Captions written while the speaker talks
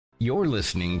You're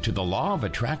listening to the Law of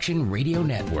Attraction Radio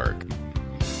Network.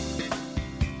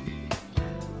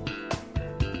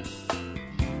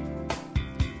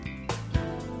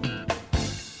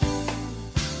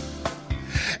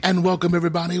 And welcome,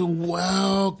 everybody.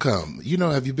 Welcome. You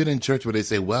know, have you been in church where they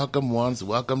say, welcome once,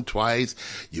 welcome twice,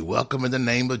 you're welcome in the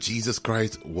name of Jesus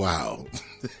Christ? Wow.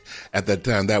 At that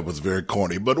time, that was very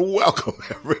corny, but welcome,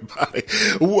 everybody.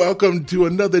 Welcome to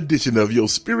another edition of your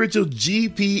spiritual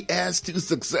GPS to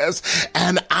success.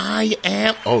 And I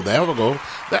am, oh, there we go.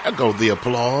 There goes the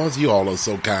applause. You all are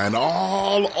so kind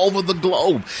all over the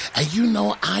globe. And you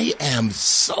know, I am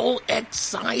so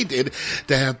excited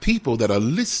to have people that are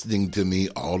listening to me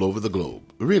all over the globe.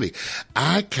 Really,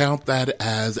 I count that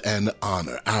as an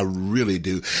honor. I really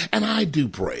do. And I do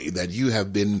pray that you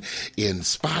have been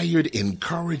inspired,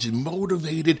 encouraged, and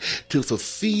motivated to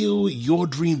fulfill your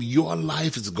dream, your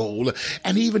life's goal,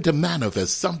 and even to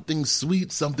manifest something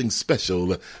sweet, something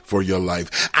special for your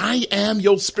life. I am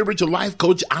your spiritual life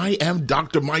coach. I am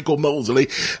Dr. Michael Mosley,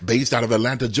 based out of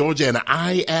Atlanta, Georgia, and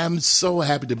I am so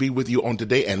happy to be with you on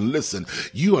today. And listen,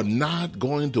 you are not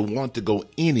going to want to go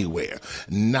anywhere,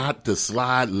 not to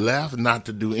slide left, not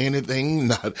to do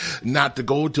anything, not to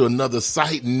go to another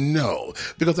site. No,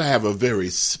 because I have a very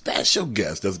special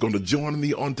guest that's going to join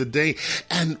me on today.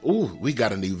 And we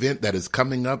got an event that is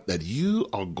coming up that you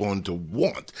are going to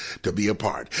want to be a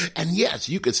part. And yes,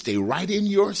 you could stay right in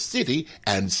your city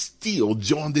and still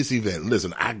join this event.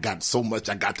 Listen, I got so much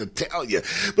I got to tell you.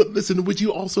 But listen, would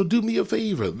you also do me a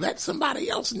favor? Let somebody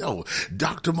else know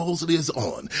Dr. Mosley is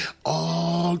on.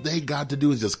 All they got to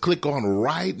do is just click on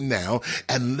right now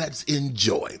and let's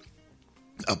enjoy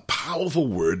a powerful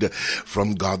word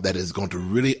from God that is going to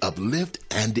really uplift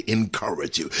and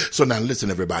encourage you. So now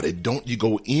listen, everybody, don't you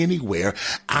go anywhere.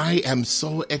 I am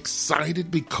so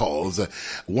excited because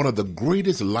one of the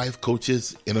greatest life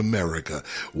coaches in America,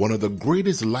 one of the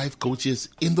greatest life coaches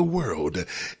in the world,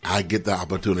 I get the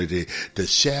opportunity to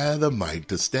share the mic,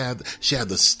 to share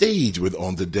the stage with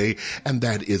on today, and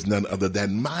that is none other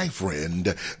than my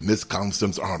friend, Miss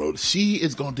Constance Arnold. She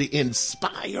is going to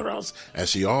inspire us, as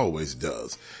she always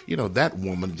does. You know, that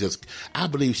woman I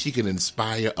believe she can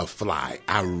inspire a fly.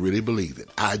 I really believe it.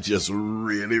 I just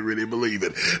really, really believe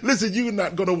it. Listen, you're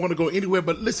not going to want to go anywhere,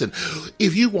 but listen,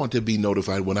 if you want to be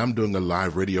notified when I'm doing a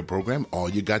live radio program, all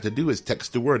you got to do is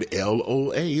text the word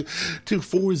LOA to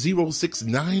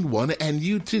 40691, and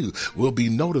you too will be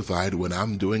notified when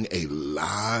I'm doing a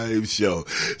live show.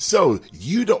 So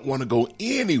you don't want to go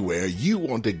anywhere. You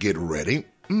want to get ready.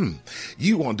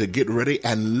 You want to get ready,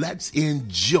 and let's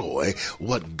enjoy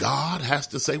what God has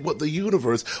to say, what the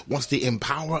universe wants to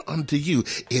empower unto you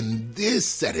in this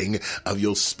setting of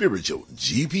your spiritual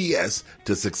GPS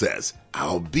to success.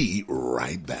 I'll be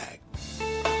right back.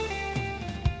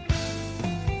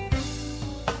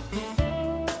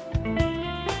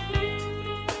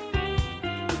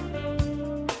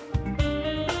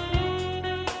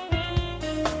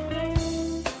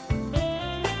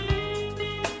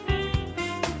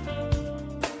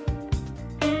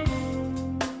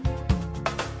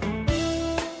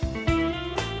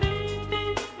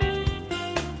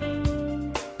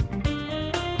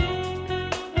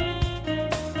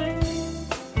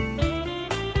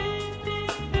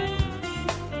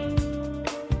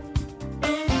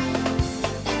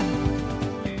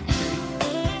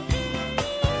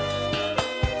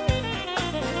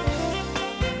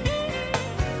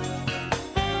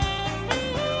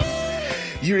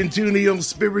 You're in tune to your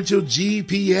spiritual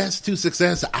GPS to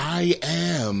success.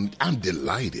 I'm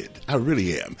delighted. I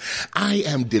really am. I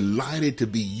am delighted to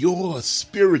be your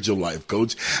spiritual life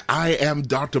coach. I am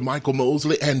Dr. Michael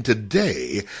Mosley, and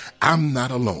today I'm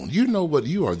not alone. You know what?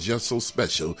 You are just so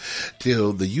special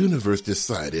till the universe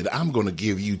decided I'm going to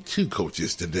give you two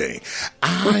coaches today.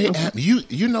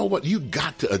 You know what? You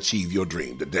got to achieve your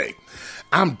dream today.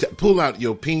 Pull out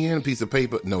your pen, piece of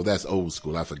paper. No, that's old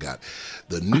school. I forgot.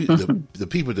 The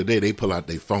people today, they pull out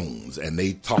their phones and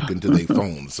they talking to their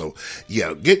phones. So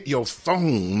yeah, get your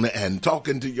phone and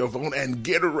talking to your phone and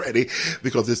get ready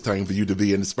because it's time for you to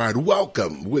be inspired.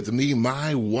 Welcome with me,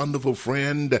 my wonderful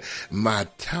friend, my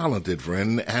talented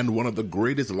friend, and one of the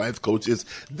greatest life coaches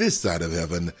this side of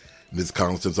heaven, Miss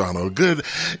Constance Arnold. Good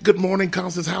morning,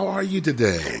 Constance. How are you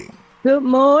today? Good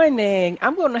morning.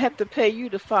 I'm going to have to pay you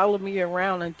to follow me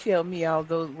around and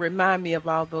remind me of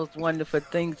all those wonderful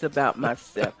things about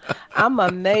myself. I'm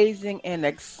amazing and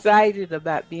excited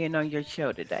about being on your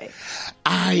show today.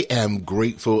 I am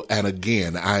grateful. And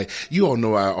again, you all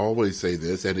know I always say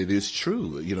this, and it is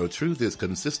true. You know, truth is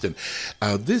consistent.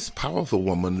 This powerful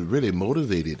woman really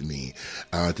motivated me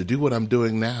to do what I'm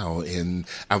doing now. And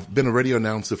I've been a radio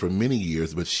announcer for many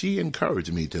years, but she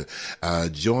encouraged me to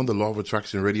join the Law of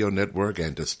Attraction Radio Network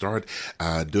and to start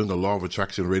doing a Law of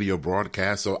Attraction radio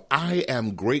broadcast. So I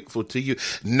am grateful to you.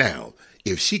 Now,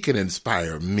 if she can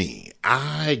inspire me,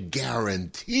 I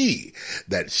guarantee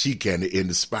that she can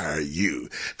inspire you.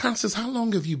 Constance, how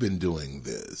long have you been doing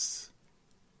this?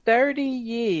 30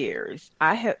 years.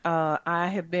 I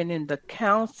have been in the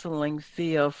counseling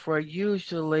field for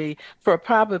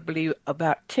probably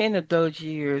about 10 of those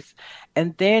years.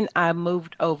 And then I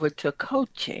moved over to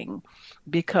coaching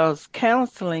because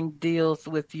counseling deals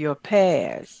with your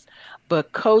past,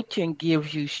 but coaching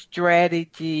gives you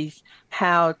strategies,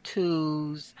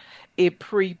 how-tos. It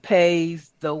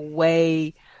prepays the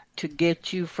way to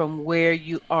get you from where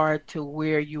you are to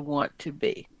where you want to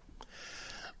be.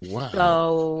 Wow.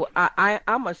 So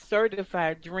I'm a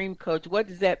certified dream coach. What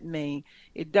does that mean?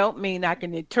 It don't mean I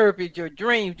can interpret your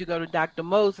dreams. You go to Dr.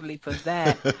 Mosley for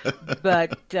that.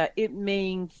 But it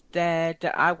means that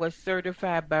I was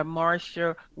certified by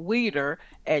Marsha Weeder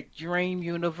at Dream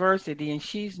University, and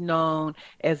she's known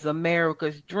as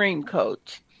America's Dream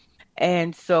Coach.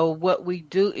 And so what we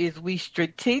do is we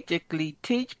strategically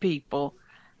teach people,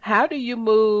 how do you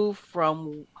move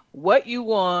from what you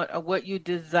want or what you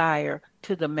desire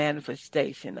to the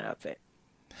manifestation of it.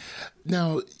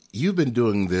 Now, you've been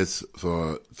doing this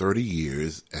for 30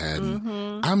 years,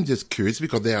 and I'm just curious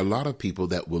because there are a lot of people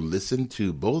that will listen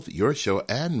to both your show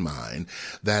and mine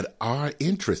that are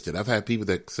interested. I've had people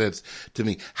that says to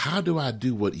me, how do I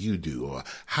do what you do? Or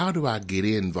how do I get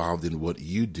involved in what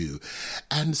you do?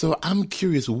 And so I'm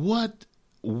curious, what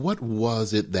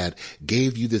was it that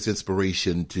gave you this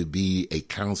inspiration to be a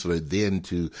counselor, then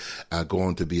to go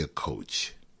on to be a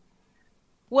coach?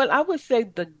 Well, I would say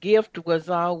the gift was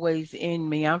always in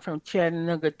me. I'm from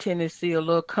Chattanooga, Tennessee, a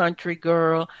little country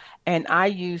girl, and I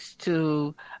used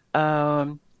to,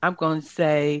 I'm going to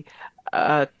say,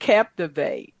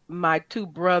 captivate my two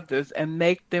brothers and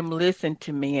make them listen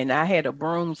to me. And I had a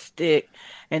broomstick,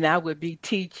 and I would be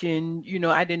teaching.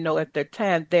 I didn't know at the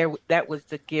time that was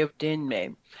the gift in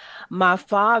me. My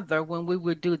father, when we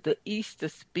would do the Easter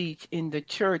speech in the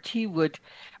church, he would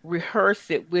rehearse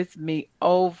it with me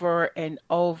over and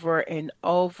over and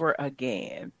over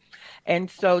again. And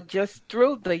so just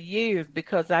through the years,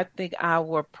 because I think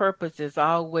our purpose is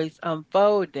always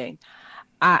unfolding,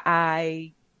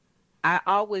 I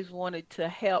always wanted to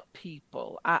help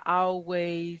people. I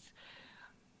always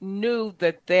knew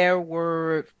that there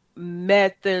were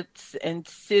methods and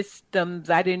systems.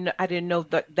 I didn't know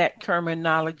that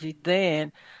terminology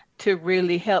then, to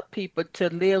really help people to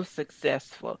live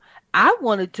successful. I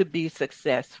wanted to be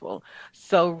successful.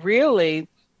 So really,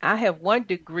 I have one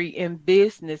degree in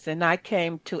business, and I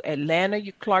came to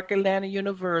Clark Atlanta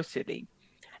University,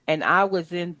 and I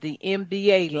was in the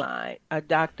MBA line,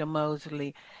 Dr.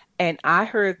 Mosley, and I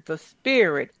heard the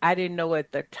Spirit, I didn't know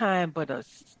at the time, but a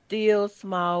still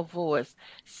small voice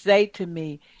say to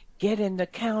me, get in the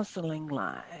counseling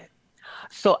line.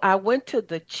 So I went to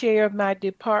the chair of my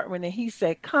department, and he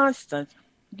said, Constance,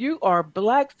 you are a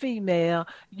Black female,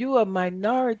 you are a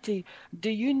minority. Do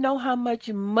you know how much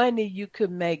money you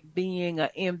could make being an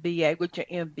MBA with your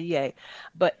MBA?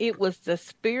 But it was the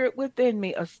Spirit within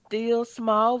me, a still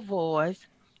small voice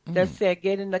that said,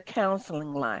 get in the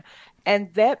counseling line.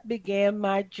 And that began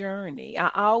my journey.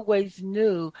 I always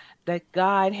knew that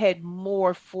God had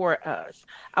more for us.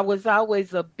 I was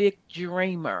always a big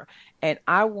dreamer, and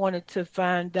I wanted to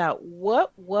find out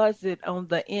what was it on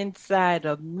the inside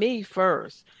of me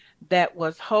first that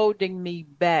was holding me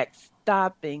back,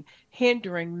 stopping,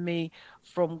 hindering me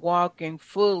from walking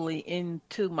fully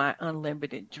into my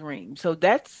unlimited dream. So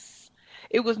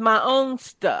it was my own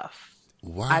stuff.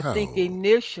 Wow. I think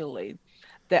initially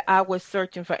that I was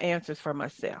searching for answers for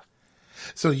myself.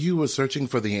 So you were searching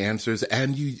for the answers,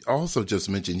 and you also just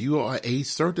mentioned you are a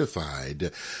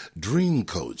certified dream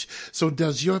coach. So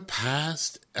does your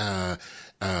past, the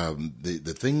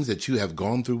things that you have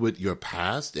gone through with your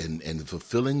past and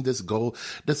fulfilling this goal,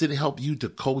 does it help you to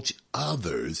coach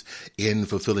others in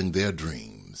fulfilling their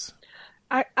dreams?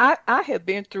 I have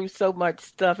been through so much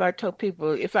stuff. I told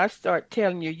people, if I start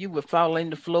telling you, you would fall on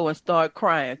the floor and start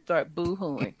crying, start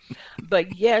boo-hooing.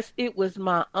 But yes, it was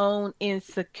my own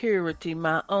insecurity,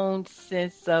 my own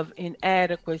sense of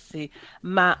inadequacy,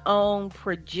 my own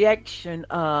projection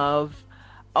of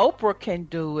Oprah can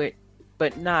do it,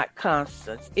 but not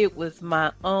Constance. It was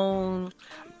my own,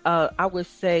 I would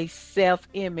say,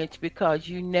 self-image, because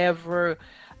you never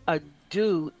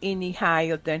do any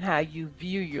higher than how you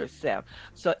view yourself.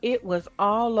 So it was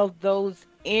all of those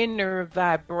inner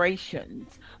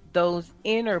vibrations, those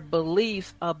inner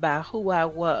beliefs about who I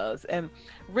was. And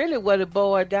really what it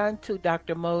boiled down to,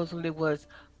 Dr. Mosley, was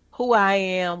who I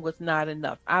am was not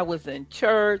enough. I was in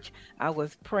church, I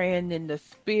was praying in the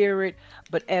spirit,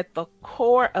 but at the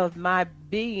core of my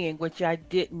being, which I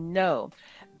didn't know,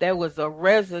 there was a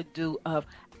residue of,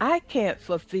 I can't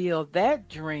fulfill that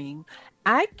dream.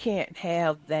 I can't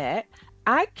have that.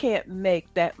 I can't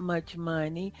make that much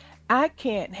money. I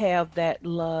can't have that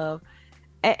love.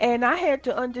 And I had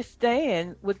to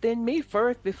understand within me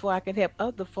first before I can help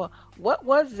others for what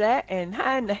was that and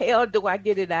how in the hell do I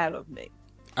get it out of me?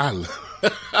 I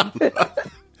love,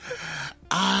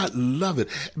 I love it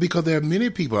because there are many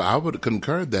people, I would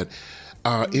concur that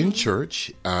in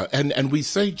church, and we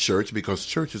say church because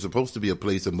church is supposed to be a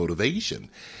place of motivation.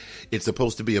 It's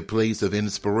supposed to be a place of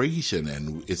inspiration,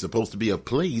 and it's supposed to be a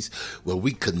place where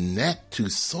we connect to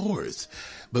source.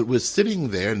 But we're sitting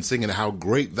there and singing how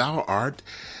great thou art,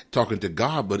 talking to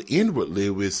God, but inwardly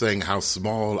we're saying how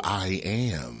small I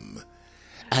am.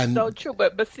 And So true,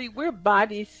 but see, we're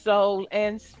body, soul,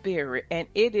 and spirit, and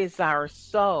it is our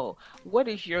soul. What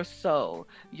is your soul?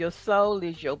 Your soul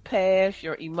is your past,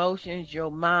 your emotions, your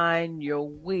mind, your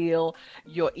will,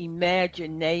 your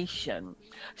imagination.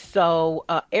 So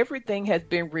everything has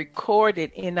been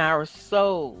recorded in our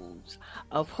souls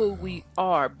of who we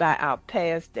are by our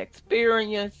past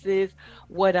experiences,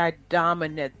 what our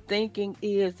dominant thinking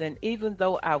is, and even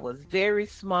though I was very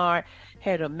smart,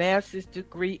 had a master's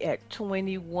degree at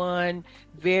 21,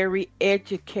 very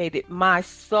educated. My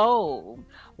soul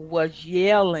was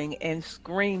yelling and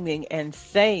screaming and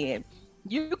saying,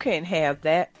 you can't have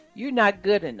that. You're not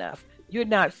good enough. You're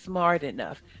not smart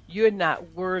enough. You're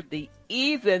not worthy,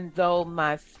 even though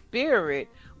my spirit,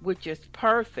 which is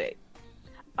perfect,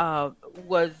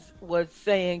 was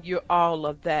saying you're all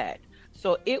of that.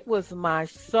 So it was my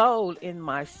soul in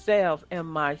myself and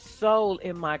my soul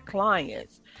in my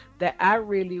clients that I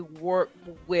really worked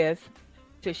with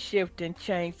to shift and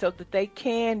change so that they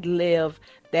can live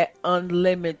that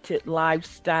unlimited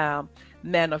lifestyle,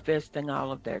 manifesting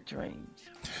all of their dreams.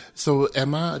 so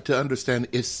am I to understand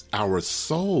it's our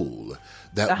soul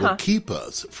that will keep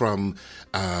us from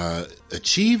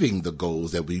achieving the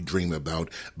goals that we dream about.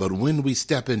 But when we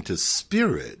step into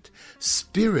spirit,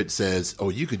 spirit says, oh,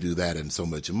 you could do that and so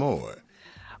much more.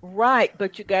 Right,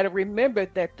 but you got to remember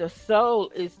that the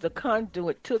soul is the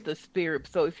conduit to the spirit.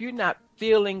 So if you're not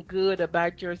feeling good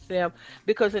about yourself,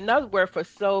 because another word for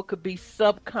soul could be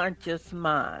subconscious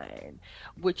mind,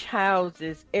 which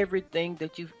houses everything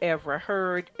that you've ever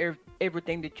heard,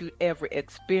 everything that you ever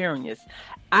experienced.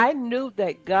 I knew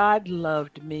that God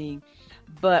loved me,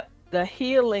 but the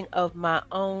healing of my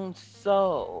own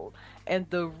soul and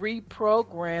the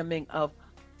reprogramming of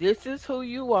this is who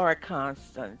you are,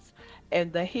 Constance,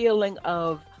 and the healing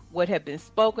of what had been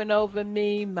spoken over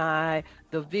me,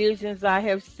 the visions I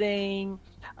have seen,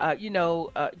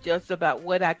 just about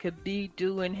what I could be,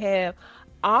 do, and have.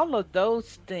 All of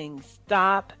those things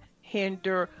stop,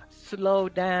 hinder, slow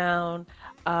down,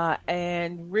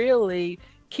 and really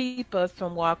keep us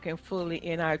from walking fully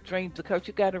in our dreams. Because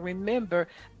you got to remember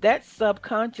that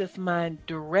subconscious mind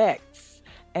directs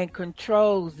and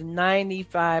controls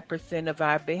 95% of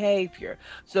our behavior.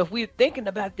 So if we're thinking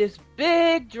about this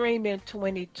big dream in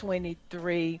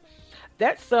 2023,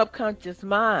 that subconscious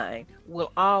mind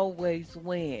will always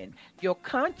win. Your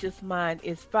conscious mind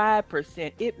is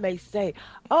 5%. It may say,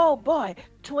 oh boy,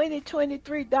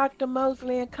 2023, Dr.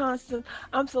 Mosley and Constance,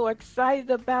 I'm so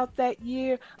excited about that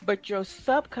year. But your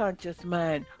subconscious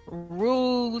mind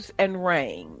rules and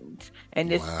reigns.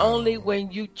 And it's only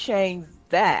when you change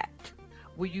that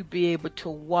will you be able to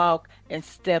walk and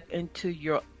step into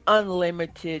your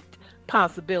unlimited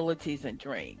possibilities and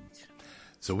dreams.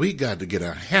 So we got to get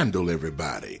a handle,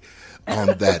 everybody,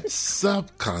 on that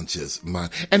subconscious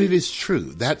mind. And it is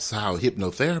true. That's how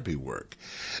hypnotherapy works.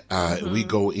 We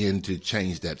go in to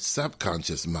change that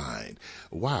subconscious mind.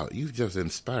 Wow, you've just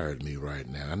inspired me right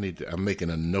now. I'm making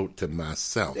a note to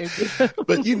myself.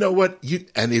 But you know what?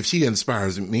 And if she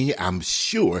inspires me, I'm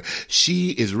sure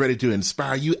she is ready to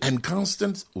inspire you. And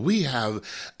Constance, we have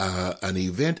an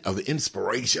event of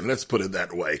inspiration, let's put it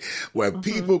that way, where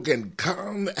people can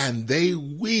come and they'll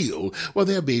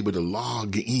be able to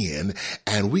log in,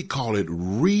 and we call it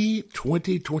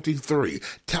Re-2023.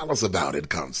 Tell us about it,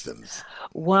 Constance.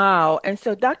 Wow. And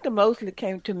so Dr. Mosley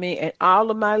came to me, and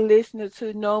all of my listeners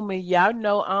who know me, y'all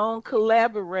know I don't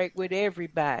collaborate with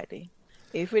everybody.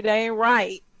 If it ain't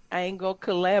right, I ain't gonna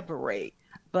collaborate.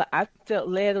 But I felt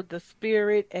led of the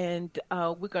spirit, and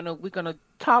we're gonna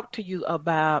talk to you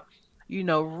about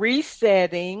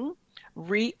resetting,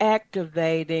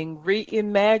 reactivating,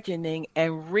 reimagining,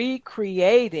 and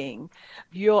recreating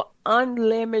your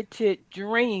unlimited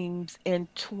dreams in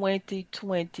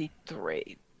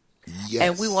 2023.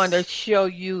 And we want to Yes. show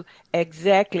you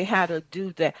exactly how to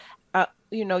do that.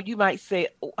 You might say,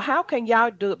 how can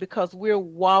y'all do it? Because we're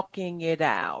walking it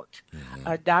out.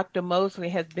 Dr. Mosley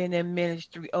has been in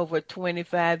ministry over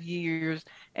 25 years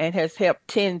and has helped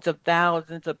tens of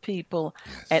thousands of people.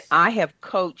 And Yes. I have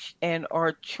coached and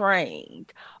or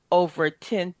trained over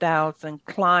 10,000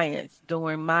 clients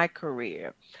during my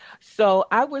career. So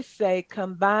I would say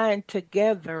combined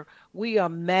together, we are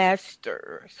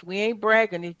masters. We ain't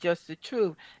bragging, it's just the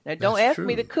truth. Now, don't That's ask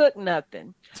me to true. cook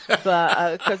nothing,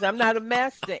 but because I'm not a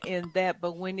master in that.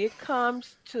 But when it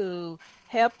comes to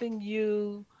helping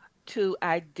you to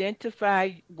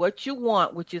identify what you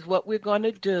want, which is what we're going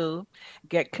to do,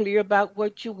 get clear about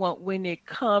what you want. When it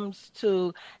comes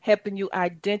to helping you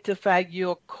identify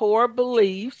your core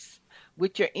beliefs,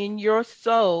 which are in your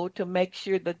soul, to make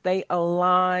sure that they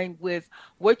align with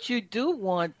what you do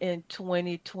want in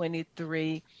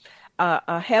 2023,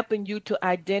 helping you to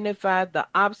identify the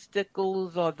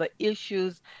obstacles or the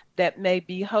issues that may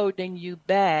be holding you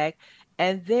back,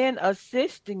 and then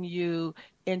assisting you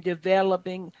in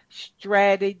developing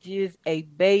strategies, a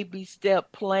baby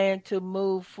step plan to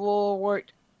move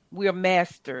forward. We're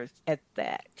masters at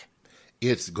that.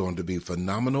 It's going to be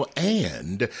phenomenal.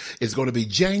 And it's going to be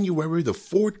January the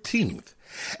 14th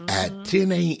at Mm-hmm.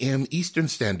 10 a.m. Eastern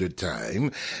Standard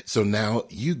Time. So now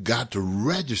you got to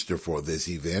register for this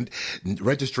event.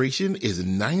 Registration is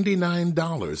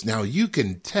 $99. Now you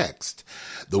can text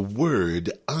the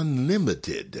word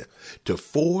unlimited to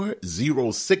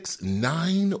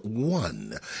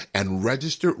 40691 and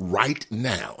register right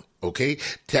now. Okay,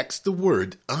 text the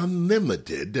word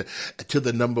unlimited to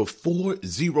the number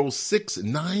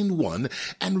 40691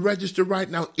 and register right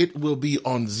now. It will be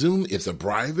on Zoom. It's a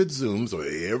private Zoom, so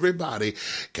everybody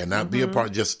cannot be a Mm-hmm.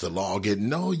 part just to log in.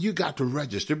 No, you got to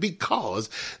register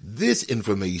because this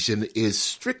information is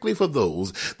strictly for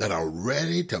those that are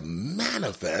ready to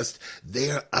manifest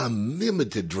their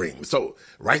unlimited dreams. So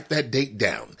write that date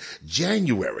down.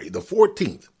 January the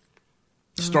 14th.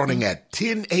 Starting at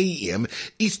 10 a.m.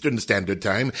 Eastern Standard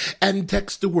Time, and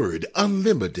text the word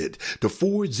unlimited to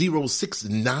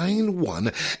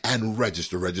 40691 and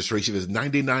register. Registration is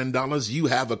 $99. You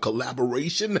have a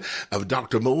collaboration of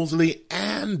Dr. Mosley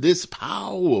and this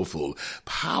powerful,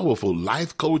 powerful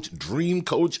life coach, dream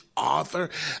coach, author,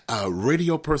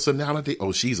 radio personality.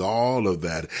 Oh, she's all of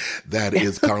that. That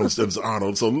is Constance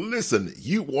Arnold. So listen,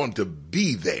 you want to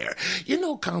be there. You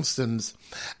know, Constance,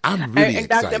 I'm really And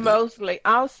Dr. excited. Mosley,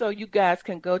 also you guys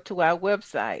can go to our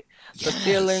website, Yes.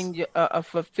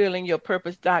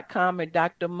 fulfillingyourpurpose.com, and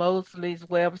Dr. Mosley's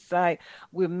website.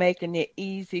 We're making it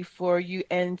easy for you.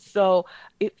 And so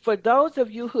for those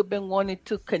of you who've been wanting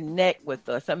to connect with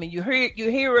us, I mean, you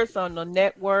hear us on the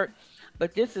network,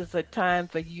 but this is a time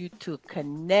for you to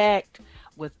connect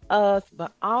with us,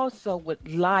 but also with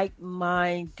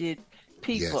like-minded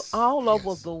people Yes. all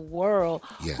over Yes. the world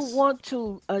who Yes. want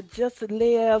to just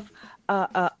live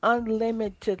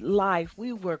unlimited life.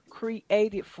 We were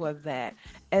created for that.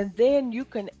 And then you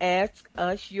can ask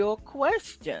us your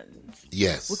questions.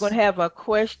 We're going Yes. to have a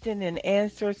question and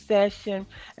answer session.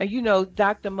 And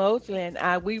Dr. Mosley and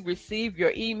I, we receive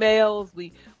your emails,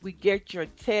 we get your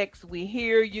texts, we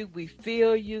hear you, we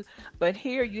feel you. But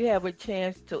here you have a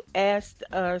chance to ask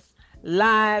us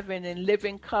live and in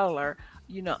living color,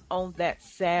 on that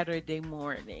Saturday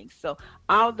morning. So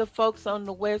all the folks on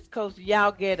the West Coast,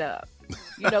 y'all get up.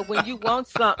 When you want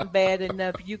something bad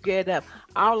enough, you get up.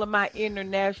 All of my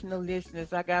international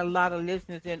listeners, I got a lot of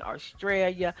listeners in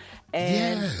Australia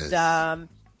and Yes.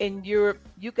 in Europe.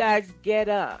 You guys get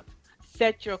up,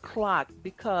 set your clock,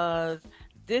 because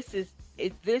this is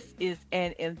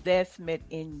an investment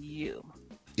in you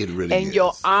It really and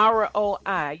your is.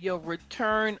 ROI, your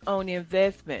return on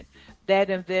investment. That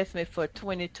investment for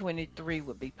 2023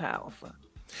 would be powerful.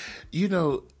 You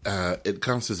know, it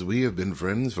comes as we have been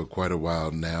friends for quite a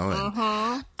while now, and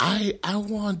Mm-hmm. I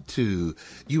want to.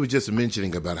 You were just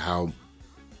mentioning about how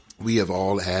we have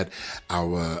all had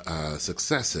our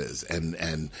successes,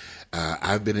 and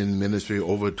I've been in ministry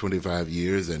over 25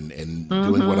 years and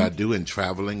doing what Mm-hmm. I do and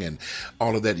traveling and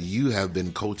all of that. You have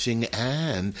been coaching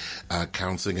and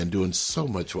counseling and doing so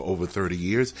much for over 30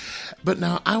 years. But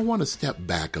now I want to step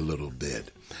back a little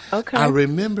bit. I Okay.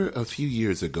 remember a few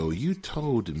years ago, you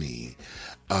told me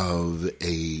of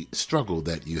a struggle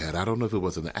that you had. I don't know if it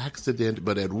was an accident,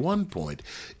 but at one point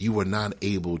you were not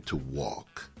able to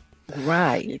walk.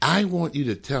 Right. I want you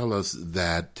to tell us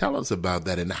about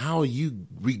that and how you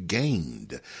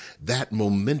regained that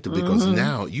momentum, because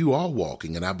now you are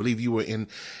walking, and I believe you were in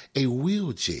a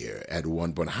wheelchair at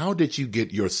one point. How did you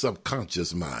get your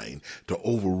subconscious mind to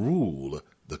overrule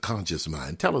the conscious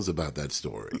mind? Tell us about that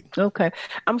story. Okay.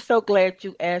 I'm so glad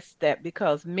you asked that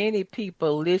because many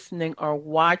people listening or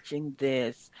watching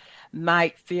this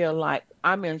might feel like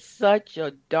I'm in such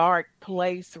a dark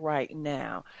place right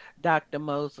now, Dr.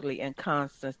 Mosley and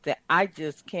Constance, that I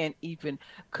just can't even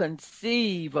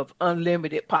conceive of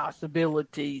unlimited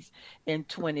possibilities in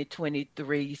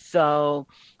 2023. So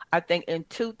I think in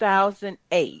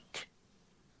 2008,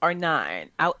 or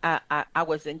nine. I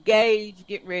was engaged,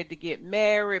 getting ready to get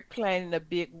married, planning a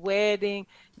big wedding,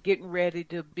 getting ready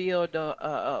to build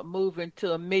move into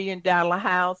 $1 million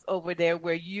house over there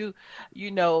where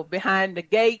behind the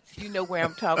gates, you know where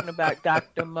I'm talking about,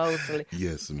 Dr. Mosley.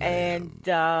 Yes, And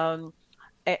ma'am.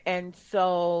 and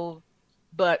so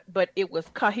but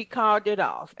he called it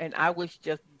off and I was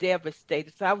just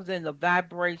devastated. So I was in the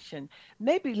vibration,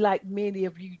 maybe like many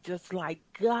of you, just like,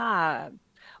 God,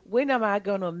 when am I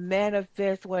going to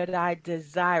manifest what I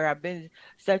desire? I've been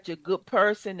such a good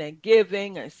person and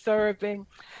giving and serving.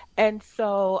 And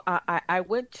so I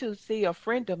went to see a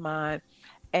friend of mine,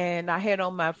 and I had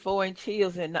on my 4-inch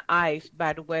heels in the ice.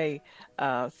 By the way,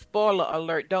 spoiler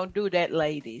alert, don't do that,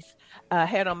 ladies. I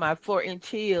had on my 4-inch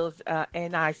heels,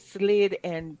 and I slid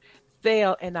and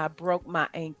fell, and I broke my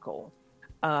ankle.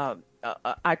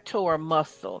 I tore a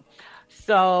muscle.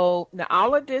 So now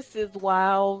all of this is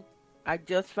while I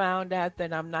just found out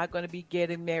that I'm not going to be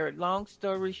getting married. Long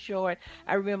story short,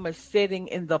 I remember sitting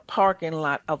in the parking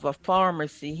lot of a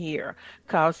pharmacy here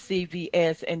called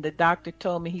CVS, and the doctor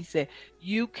told me, he said,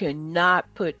 you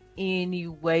cannot put any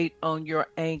weight on your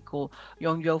ankle,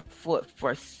 on your foot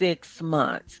for 6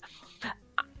 months.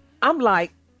 I'm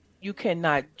like, you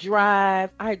cannot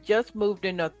drive. I just moved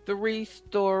in a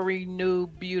 3-story new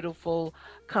beautiful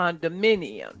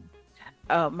condominium.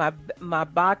 My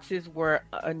boxes were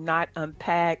not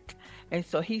unpacked, and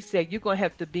so he said, you're going to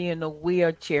have to be in a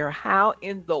wheelchair. How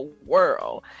in the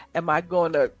world am I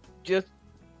going to just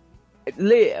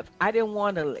live? I didn't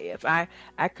want to live. I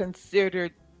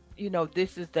considered,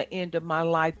 this is the end of my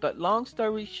life. But long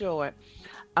story short,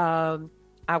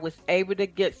 I was able to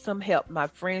get some help. My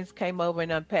friends came over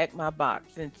and unpacked my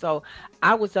box, and so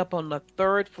I was up on the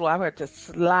 3rd floor. I had to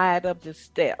slide up the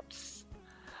steps.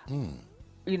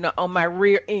 On my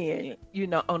rear end,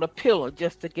 on a pillow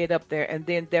just to get up there. And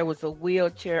then there was a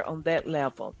wheelchair on that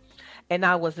level. And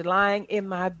I was lying in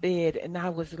my bed and I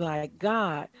was like,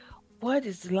 God, what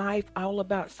is life all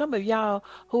about? Some of y'all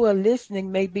who are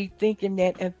listening may be thinking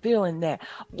that and feeling that.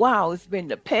 Wow, it's been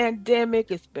the pandemic.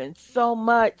 It's been so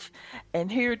much.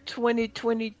 And here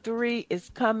 2023 is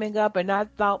coming up. And I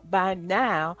thought by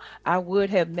now I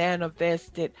would have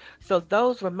manifested. So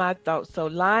those were my thoughts. So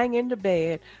lying in the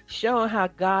bed, showing how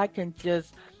God can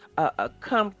just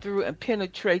come through and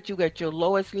penetrate you at your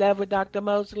lowest level, Dr.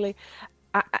 Mosley.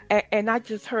 And I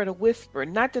just heard a whisper,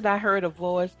 not that I heard a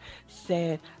voice,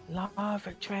 said, Law of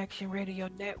Attraction Radio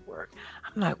Network.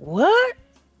 I'm like, what?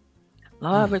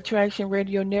 Law of Attraction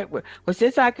Radio Network. Well,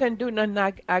 since I couldn't do nothing,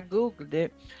 I Googled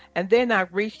it. And then I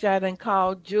reached out and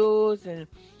called Jules. And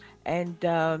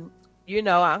I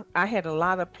had a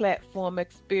lot of platform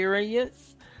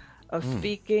experience of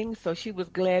speaking. So she was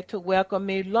glad to welcome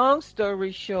me. Long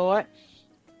story short,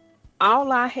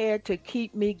 all I had to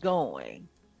keep me going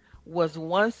was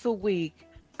once a week,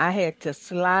 I had to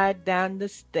slide down the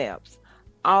steps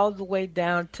all the way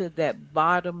down to that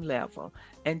bottom level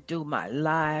and do my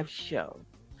live show.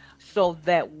 So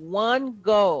that one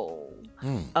goal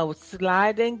of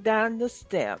sliding down the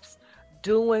steps,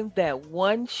 doing that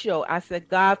one show, I said,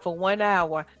 God, for 1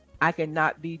 hour, I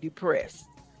cannot be depressed.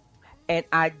 And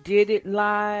I did it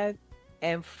live.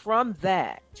 And from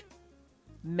that,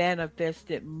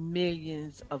 manifested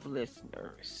millions of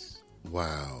listeners.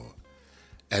 Wow.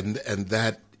 And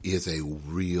that is a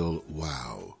real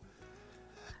wow.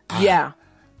 Yeah.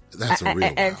 That's a real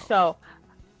wow. And so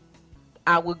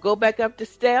I would go back up the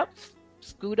steps,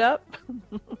 scoot up,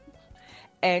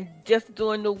 and just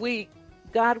during the week,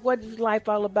 God, what is life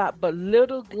all about? But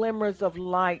little glimmers of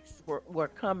lights were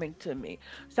coming to me.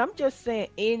 So I'm just saying,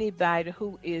 anybody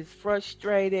who is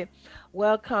frustrated,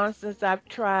 well, Constance, I've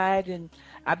tried and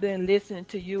I've been listening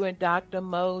to you and Dr.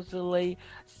 Mosley.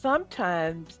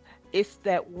 Sometimes it's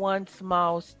that one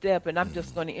small step, and I'm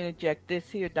just going to interject this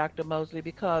here, Dr. Mosley,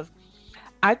 because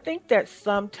I think that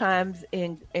sometimes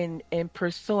in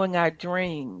pursuing our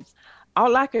dreams,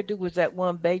 all I could do was that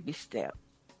one baby step.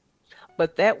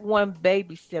 But that one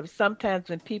baby step, sometimes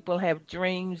when people have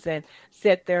dreams and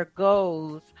set their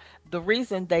goals, the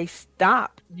reason they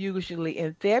stop usually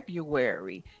in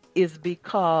February is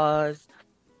because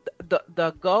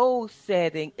the goal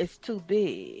setting is too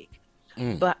big.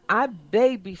 Mm. But I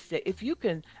baby step. If you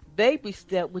can baby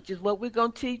step, which is what we're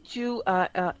going to teach you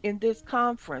in this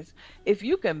conference, if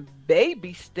you can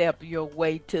baby step your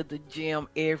way to the gym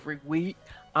every week,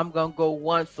 I'm going to go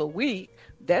once a week.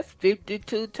 That's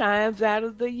 52 times out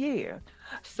of the year.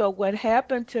 So what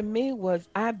happened to me was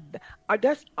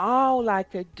that's all I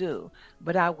could do.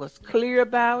 But I was clear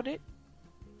about it.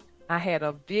 I had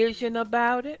a vision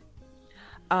about it.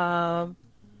 Um,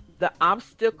 the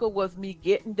obstacle was me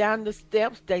getting down the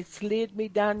steps. They slid me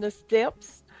down the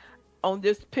steps on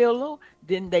this pillow.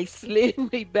 Then they slid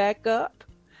me back up.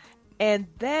 And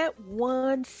that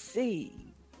one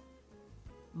seed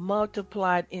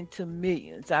multiplied into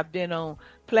millions. I've been on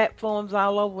platforms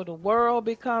all over the world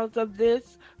because of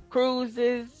this,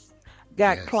 cruises,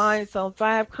 got Yes. clients on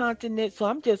 5 continents. So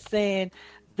I'm just saying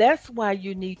that's why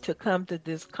you need to come to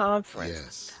this conference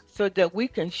Yes. so that we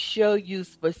can show you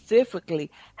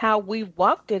specifically how we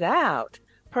walked it out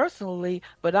personally,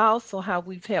 but also how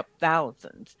we've helped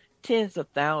thousands, tens of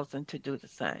thousands to do the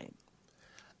same.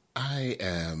 I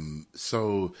am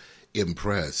so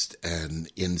impressed and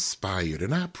inspired,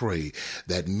 and I pray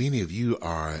that many of you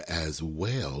are as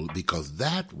well, because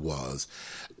that was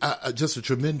just a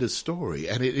tremendous story,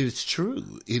 and it is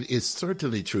true. It is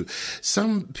certainly true.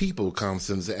 Some people,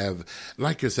 Constance, have,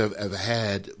 like yourself, have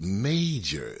had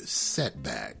major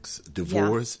setbacks. Yeah,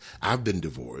 Divorce. I've been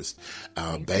divorced.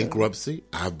 me too. Bankruptcy.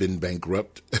 I've been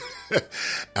bankrupt.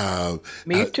 uh,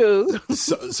 Me too.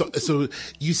 so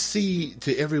you see,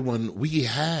 to everyone, we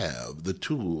have the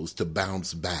tools to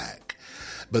bounce back.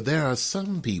 But there are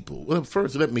some people. Well,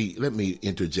 first, let me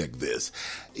interject this.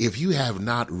 If you have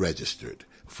not registered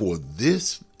for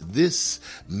this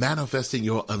manifesting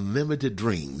your unlimited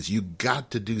dreams, you got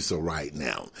to do so right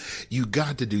now. You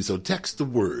got to do so. Text the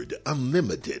word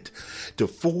unlimited to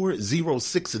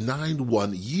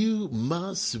 40691. You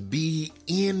must be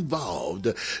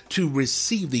involved to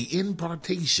receive the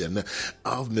impartation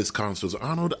of Miss Constance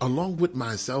Arnold along with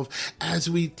myself as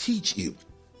we teach you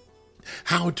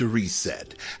how to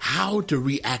reset, how to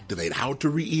reactivate, how to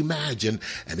reimagine,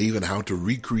 and even how to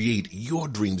recreate your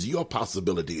dreams, your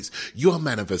possibilities, your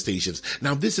manifestations.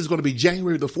 Now, this is going to be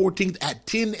January the 14th at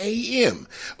 10 a.m.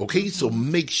 Okay, so Mhm.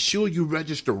 make sure you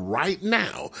register right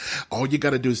now. All you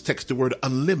got to do is text the word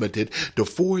unlimited to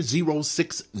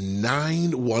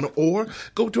 40691, or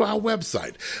go to our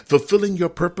website,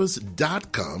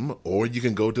 fulfillingyourpurpose.com, or you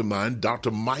can go to mine,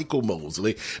 Dr. Michael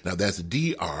Mosley. Now, that's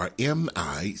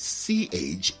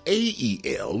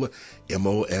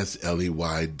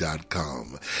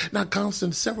DrMichaelMosley.com. Now,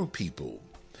 Constance, several people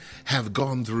have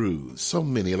gone through so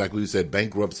many, like we said,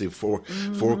 bankruptcy,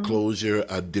 Mhm. foreclosure,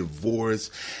 a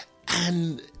divorce,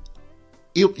 and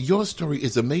your story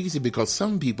is amazing, because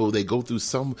some people, they go through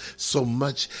so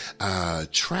much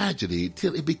tragedy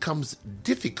till it becomes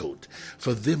difficult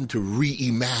for them to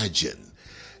reimagine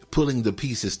pulling the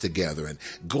pieces together and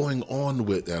going on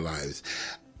with their lives.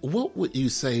 What would you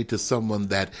say to someone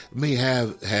that may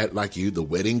have had, like you, the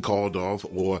wedding called off,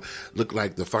 or look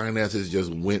like the finances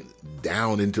just went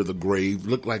down into the grave,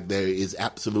 look like there is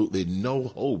absolutely no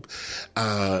hope,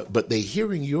 but they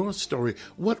hearing your story?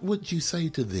 What would you say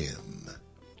to them?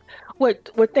 Well,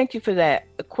 thank you for that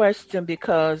question,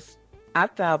 because I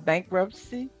filed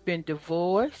bankruptcy, been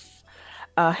divorced,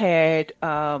 had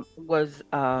was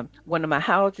one of my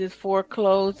houses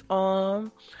foreclosed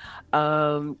on,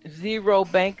 zero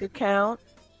bank account,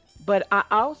 but I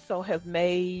also have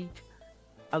made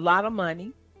a lot of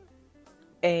money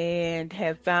and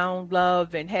have found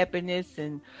love and happiness,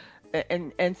 and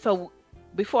so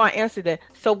before I answer that,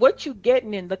 so what you're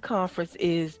getting in the conference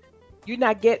is you're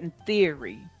not getting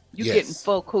theory. You're getting Yes.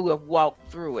 folk who have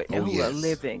walked through it Oh, and who are yes.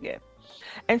 living it.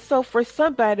 And so for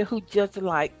somebody who just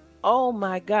like, oh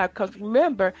my God, because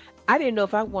remember, I didn't know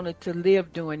if I wanted to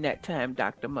live during that time,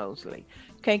 Dr. Mosley.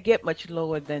 Can't get much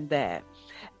lower than that.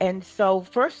 And so,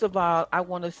 first of all, I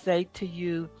want to say to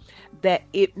you that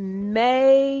it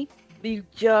may be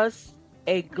just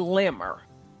a glimmer.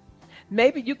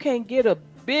 Maybe you can't get a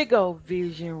big old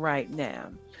vision right now,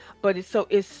 but it's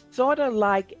sort of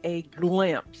like a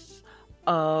glimpse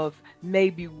of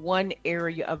maybe one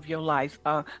area of your life.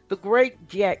 The great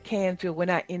Jack Canfield, when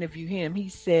I interviewed him, he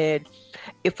said,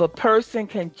 if a person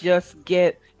can just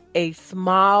get a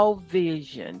small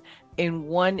vision in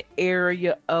one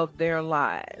area of their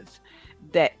lives,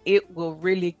 that it will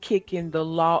really kick in the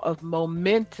law of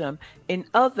momentum in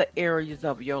other areas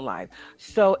of your life.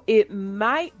 So it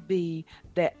might be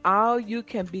that all you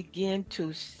can begin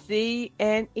to see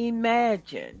and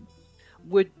imagine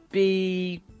would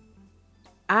be,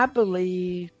 I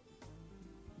believe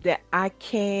that I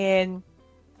can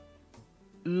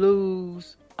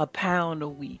lose a pound a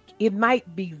week. It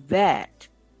might be that.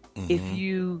 If Mm-hmm.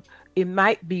 you, it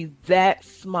might be that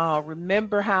small.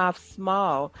 Remember how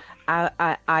small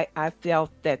I felt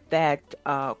that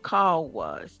call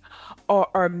was.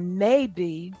 Or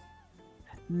maybe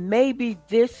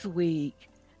this week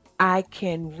I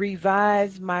can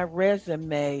revise my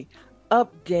resume,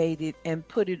 update it, and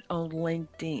put it on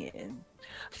LinkedIn.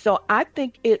 So I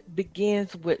think it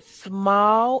begins with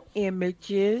small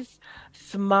images,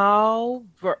 I'm going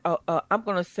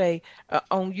to say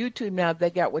on YouTube now, they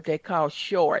got what they call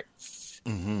shorts.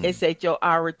 Mm-hmm.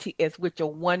 SHORTS, which are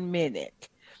 1 minute.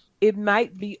 It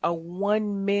might be a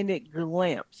 1 minute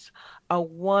glimpse, a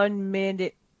 1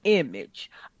 minute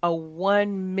image, a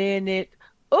 1 minute.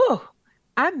 Oh,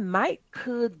 I might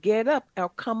could get up or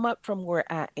come up from where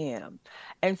I am.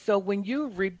 And so when you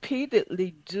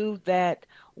repeatedly do that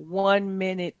 1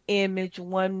 minute image,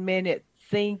 1 minute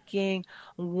thinking,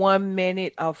 1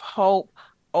 minute of hope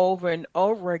over and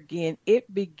over again,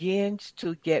 it begins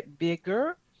to get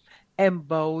bigger and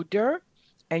bolder,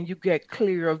 and you get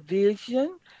clearer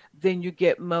vision, then you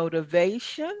get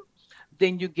motivation,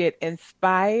 then you get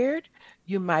inspired,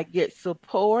 you might get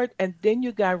support, and then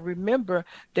you got to remember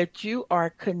that you are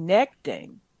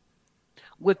connecting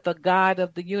with the God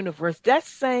of the universe. That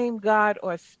same God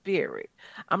or spirit.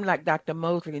 I'm like Dr.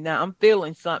 Mosley now. I'm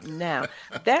feeling something now.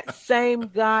 That same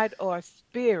God or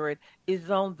spirit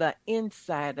is on the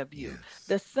inside of you. Yes.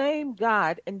 The same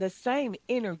God and the same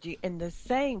energy and the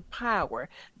same power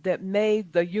that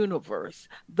made the universe,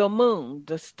 the moon,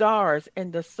 the stars,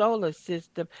 and the solar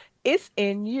system is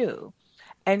in you.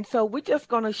 And so we're just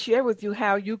going to share with you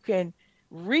how you can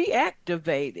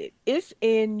reactivate it. It's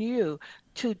in you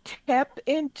to tap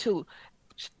into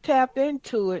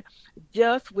it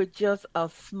just with just a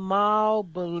small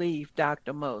belief,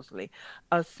 Dr. Mosley,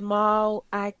 a small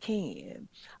I can,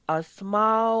 a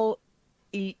small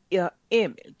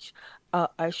image,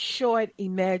 a short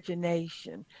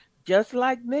imagination. Just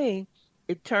like me,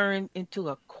 it turned into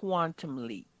a quantum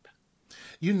leap.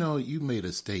 You know, you made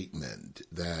a statement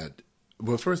that,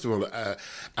 well, first of all,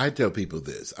 I tell people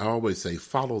this. I always say,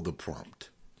 follow the prompt.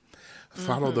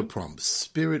 Follow the Mm-hmm. prompt.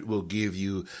 Spirit will give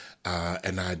you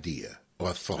an idea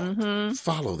or a thought. Mm-hmm.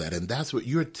 Follow that. And that's what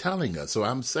you're telling us. So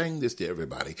I'm saying this to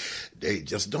everybody. They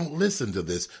just don't listen to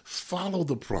this. Follow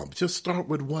the prompt. Just start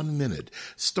with 1 minute.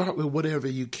 Start with whatever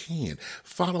you can.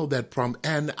 Follow that prompt.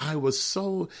 And I was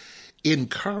so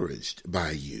encouraged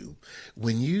by you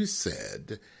when you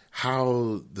said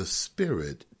how the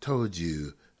Spirit told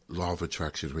you Law of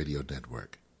Attraction Radio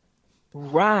Network.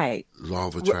 Right. Law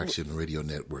of Attraction Radio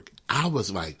Network. I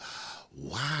was like,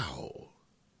 wow.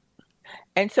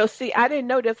 And so, see, I didn't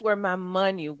know that's where my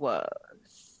money was.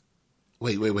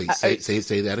 Wait. I,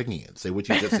 Say that again. Say what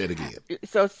you just said again.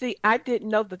 so, see, I didn't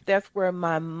know that that's where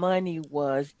my money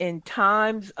was in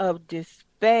times of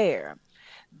despair.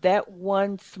 That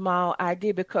one small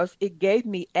idea, because it gave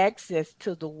me access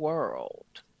to the world.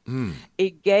 Mm,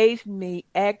 It gave me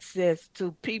access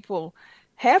to people.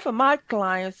 Half of my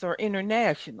clients are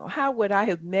international. How would I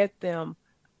have met them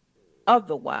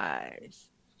otherwise?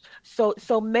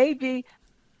 So maybe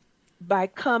by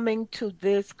coming to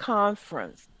this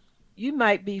conference, you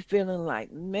might be feeling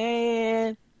like,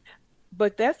 man,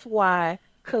 but that's why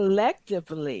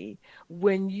collectively,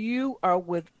 when you are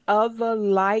with other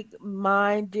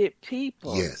like-minded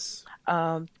people, yes.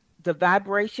 um, the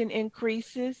vibration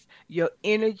increases, your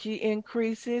energy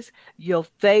increases, your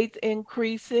faith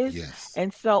increases. Yes.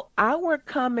 And so our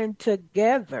coming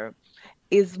together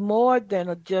is more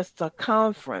than just a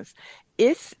conference.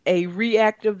 It's a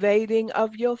reactivating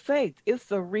of your faith.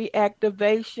 It's a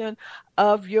reactivation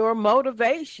of your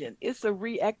motivation. It's a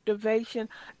reactivation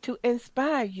to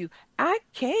inspire you. I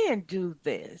can do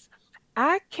this.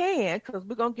 I can, because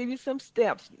we're going to give you some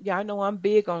steps. Y'all know I'm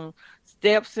big on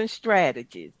steps and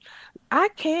strategies. I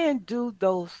can do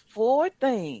those four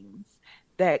things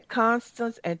that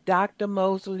Constance and Dr.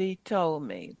 Mosley told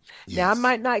me. Now, I Yes.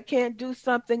 might not can't do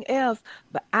something else,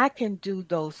 but I can do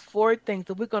those four things.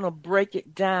 So we're going to break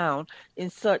it down in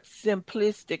such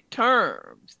simplistic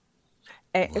terms.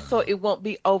 And so Wow. it won't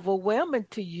be overwhelming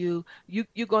to you.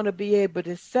 You're going to be able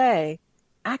to say,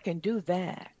 I can do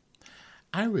that.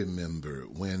 I remember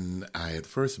when I had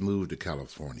first moved to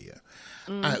California.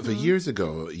 For years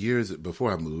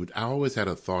before I moved, I always had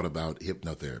a thought about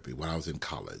hypnotherapy when I was in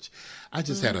college. I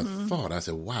just had a thought. I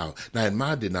said, wow. Now, in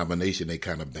my denomination, they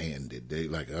kind of banned it. They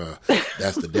like,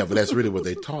 that's the devil. That's really what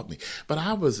they taught me. But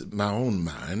I was, my own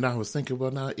mind, I was thinking,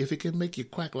 well, now, if it can make you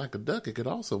quack like a duck, it could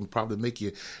also probably make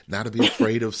you not to be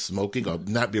afraid of smoking or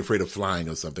not be afraid of flying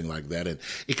or something like that. And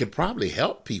it could probably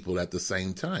help people at the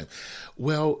same time.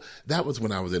 Well, that was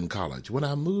when I was in college. When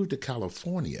I moved to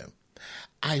California,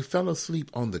 I fell asleep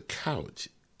on the couch,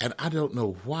 and I don't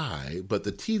know why, but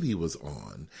the TV was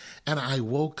on, and I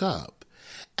woke up.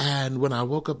 And when I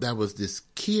woke up, there was this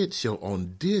kid show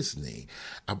on Disney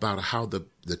about how the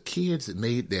kids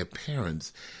made their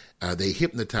parents, they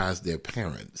hypnotized their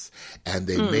parents, and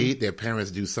they made their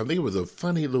parents do something. It was a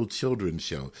funny little children's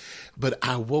show. But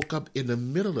I woke up in the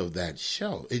middle of that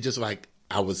show. It's just like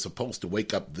I was supposed to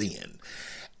wake up then.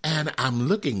 And I'm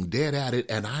looking dead at it,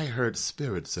 and I heard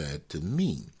Spirit said to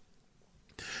me,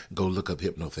 go look up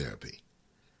hypnotherapy.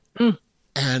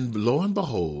 And lo and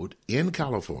behold, in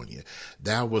California,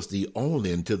 that was the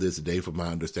only, and to this day, from my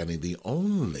understanding, the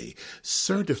only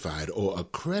certified or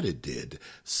accredited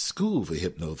school for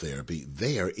hypnotherapy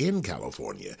there in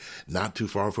California, not too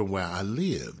far from where I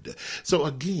lived. So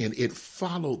again, it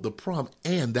followed the prompt,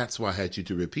 and that's why I had you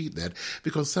to repeat that,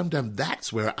 because sometimes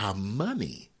that's where our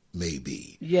money may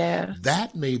be. Yeah.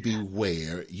 That may be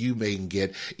where you may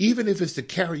get, even if it's to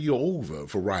carry you over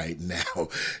for right now,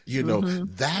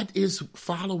 that is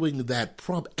following that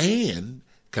prompt. And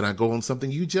can I go on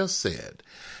something you just said?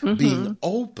 Being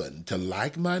open to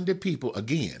like-minded people.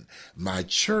 Again, my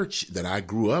church that I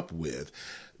grew up with,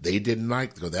 they didn't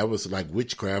like, because that was like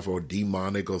witchcraft or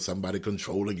demonic or somebody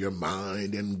controlling your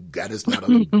mind, and that is not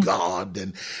of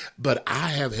God. But I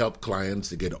have helped clients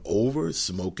to get over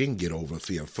smoking, get over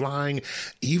fear of flying,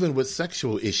 even with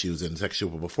sexual issues and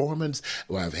sexual performance,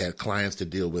 where I've had clients to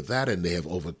deal with that, and they have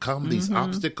overcome these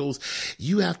obstacles.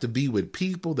 You have to be with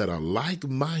people that are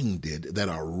like-minded, that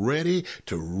are ready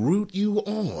to root you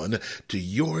on to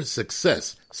your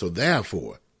success. So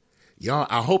therefore, y'all,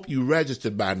 I hope you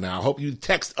registered by now. I hope you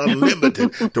text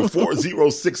unlimited to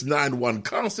 40691.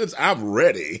 Constance, I'm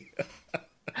ready.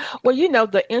 Well,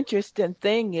 the interesting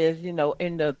thing is,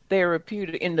 in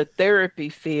the therapy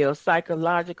field,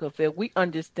 psychological field, we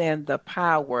understand the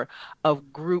power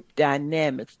of group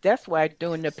dynamics. That's why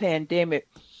during the pandemic,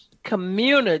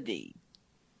 community,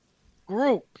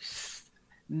 groups,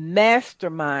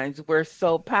 masterminds were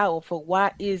so powerful.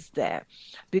 Why is that?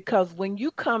 Because when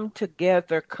you come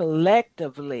together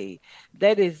collectively,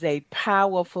 that is a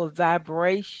powerful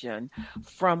vibration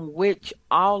from which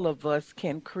all of us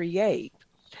can create.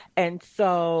 And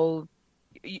so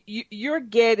you're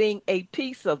getting a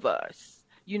piece of us.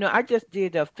 I just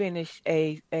did finish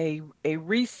a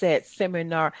reset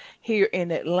seminar here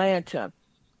in Atlanta,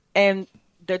 and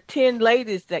the 10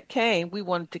 ladies that came, we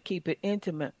wanted to keep it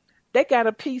intimate. They got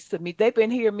a piece of me. They've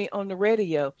been hearing me on the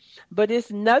radio, but it's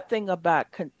nothing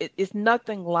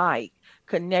like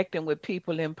connecting with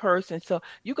people in person. So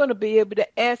you're going to be able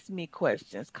to ask me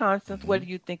questions. Constance, what do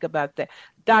you think about that?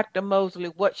 Dr. Mosley,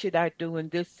 what should I do in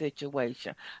this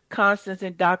situation? Constance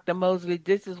and Dr. Mosley,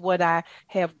 this is what I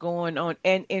have going on.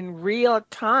 And in real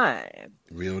time,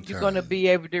 you're going to be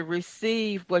able to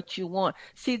receive what you want.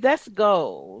 See, that's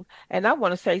gold. And I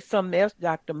want to say something else,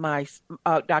 Dr.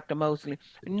 Mosley.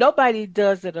 Nobody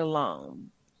does it alone.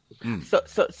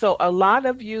 So a lot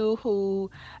of you who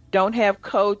don't have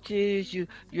coaches,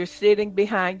 you're sitting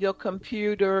behind your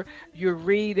computer, you're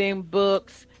reading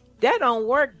books. That don't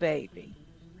work, baby.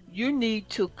 You need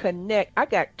to connect. I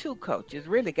got 2 coaches,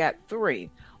 really got 3.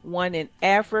 One in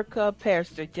Africa,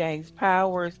 Pastor James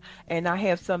Powers, and I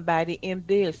have somebody in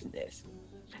business.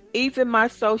 Even my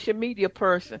social media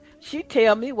person, she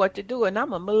tell me what to do, and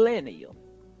I'm a millennial.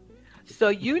 So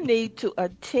you need to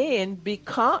attend,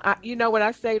 because you know what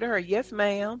I say to her? Yes,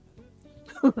 ma'am.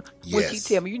 When she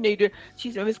tell me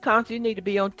she said, Miss Constance, you need to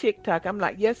be on TikTok. I'm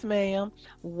like, yes, ma'am.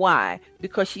 Why?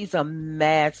 Because she's a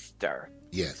master.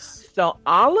 Yes. So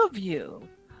all of you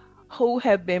who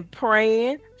have been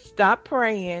praying, stop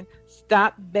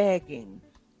begging,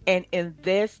 and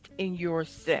invest in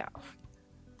yourself.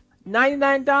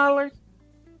 $99?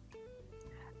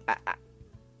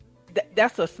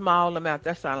 That's a small amount.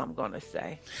 That's all I'm going to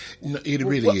say. No, it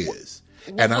really is.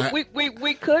 And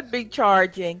we could be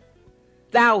charging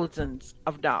thousands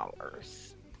of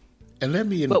dollars. And let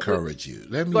me encourage you.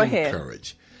 Let me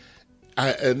encourage.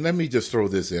 And let me just throw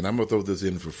this in. I'm going to throw this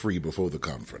in for free before the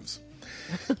conference.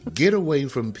 Get away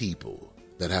from people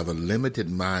that have a limited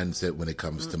mindset when it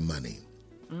comes to money,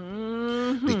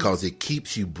 because it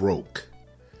keeps you broke.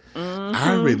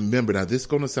 I remember, now this is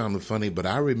going to sound funny, but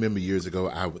I remember years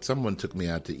ago, someone took me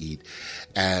out to eat,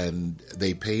 and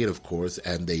they paid, of course,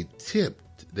 and they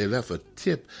left a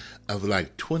tip of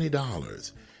like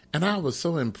 $20. And I was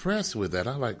so impressed with that.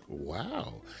 I'm like,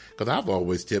 wow. Because I've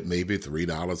always tipped maybe $3,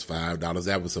 $5.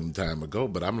 That was some time ago.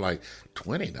 But I'm like,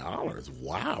 $20?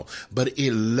 Wow. But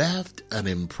it left an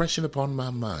impression upon my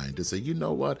mind to say, you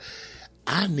know what?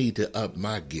 I need to up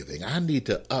my giving. I need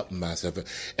to up myself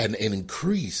and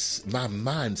increase my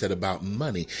mindset about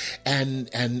money.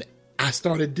 And I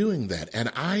started doing that. And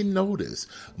I noticed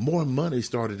more money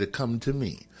started to come to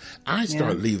me. I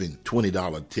started leaving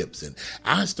 $20 tips, and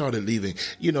I started leaving,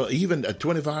 even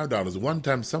 $25. One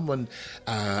time someone,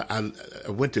 I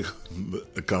went to,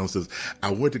 Constance, I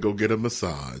went to go get a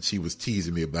massage. She was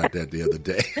teasing me about that the other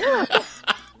day.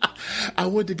 I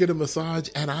went to get a massage,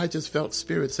 and I just felt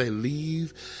Spirit say,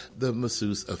 leave the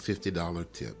masseuse a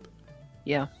 $50 tip.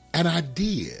 Yeah. And I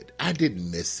did. I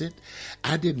didn't miss it.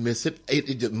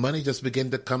 Money just began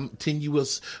to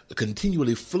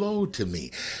continually flow to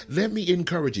me. Let me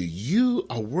encourage you. You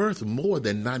are worth more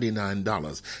than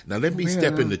 $99. Now let me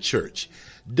step into church.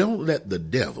 Don't let the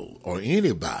devil or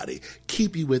anybody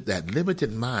keep you with that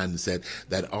limited mindset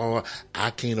that, oh,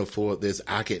 I can't afford this.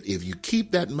 If you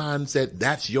keep that mindset,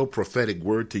 that's your prophetic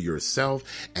word to yourself.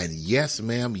 And yes,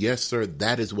 ma'am, yes, sir,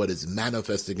 that is what is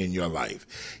manifesting in your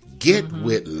life. Get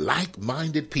with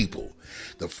like-minded people.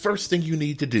 The first thing you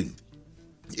need to do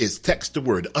is text the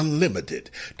word unlimited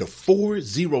to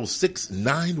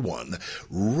 40691.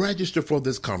 Register for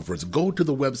this conference. Go to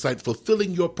the website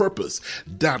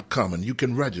fulfillingyourpurpose.com and you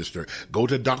can register. Go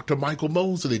to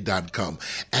drmichaelmosley.com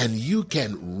and you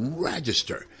can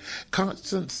register.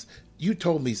 Constance, you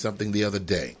told me something the other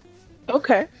day.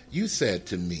 Okay. You said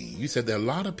there are a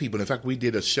lot of people, in fact, we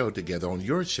did a show together on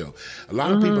your show. A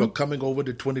lot of people are coming over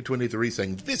to 2023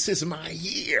 saying, this is my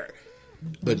year.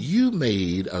 But you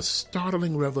made a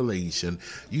startling revelation.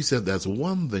 You said there's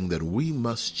one thing that we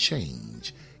must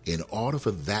change in order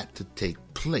for that to take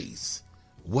place.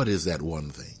 What is that one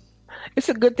thing? It's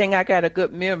a good thing I got a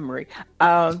good memory.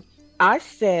 I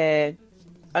said,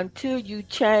 until you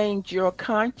change your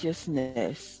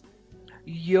consciousness,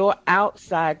 your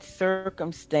outside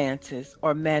circumstances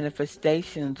or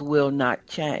manifestations will not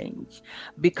change,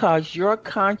 because your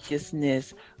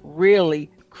consciousness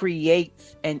really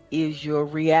creates and is your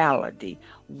reality.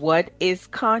 What is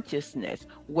consciousness?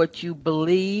 What you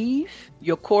believe,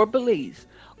 your core beliefs,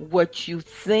 what you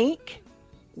think,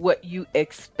 what you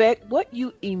expect, what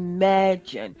you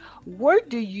imagine. Where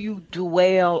do you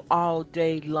dwell all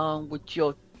day long with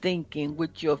your thinking,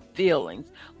 with your feelings,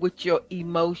 with your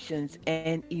emotions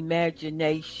and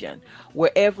imagination?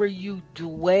 Wherever you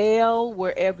dwell,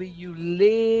 wherever you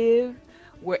live,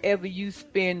 wherever you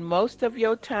spend most of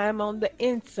your time on the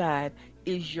inside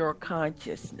is your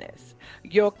consciousness.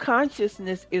 Your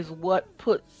consciousness is what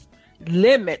puts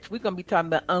limits. We're going to be talking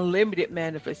about unlimited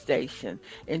manifestation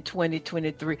in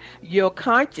 2023. Your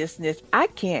consciousness, I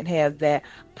can't have that,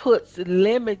 puts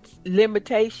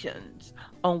limitations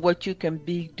on what you can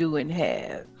be, do, and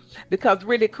have. Because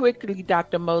really quickly,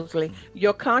 Dr. Mosley,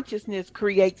 your consciousness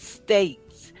creates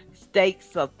states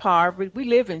of poverty. We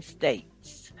live in states.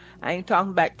 I ain't talking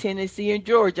about Tennessee and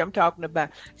Georgia. I'm talking about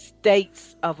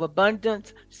states of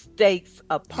abundance, states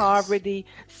of poverty,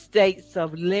 states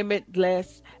of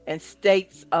limitless, and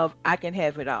states of I can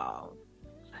have it all.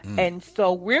 And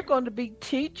so we're going to be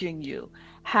teaching you,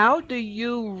 how do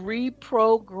you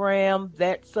reprogram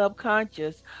that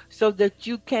subconscious so that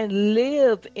you can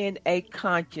live in a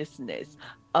consciousness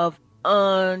of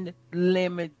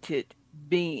unlimited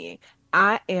being?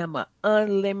 I am an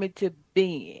unlimited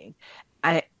being.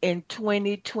 In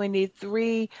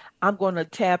 2023, I'm going to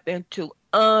tap into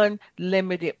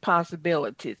unlimited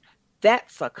possibilities.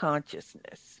 That's a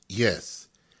consciousness. Yes,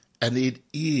 and it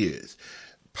is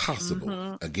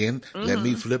possible. Again, let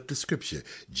me flip the scripture.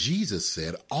 Jesus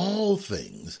said all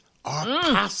things are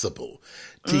possible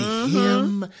to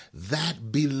him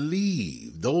that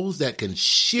believe. Those that can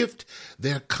shift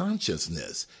their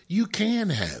consciousness. You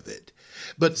can have it.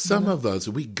 But some of us,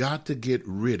 we got to get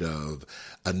rid of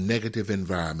a negative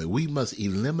environment. We must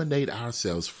eliminate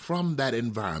ourselves from that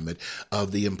environment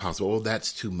of the impossible. Oh,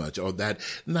 that's too much. Oh, that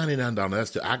 $99,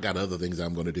 that's too, I got other things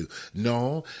I'm going to do.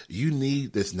 No, you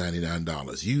need this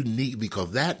 $99. You need,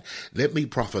 because that, let me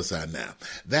prophesy now,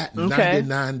 that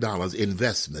 $99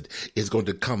 investment is going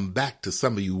to come back to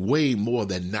some of you way more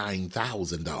than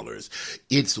 $9,000.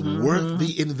 It's worth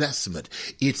the investment.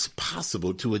 It's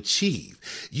possible to achieve.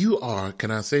 You are, can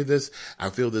I say this? I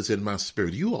feel this in my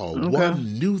spirit. You are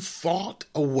one new thought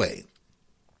away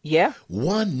Yeah.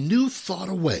 One new thought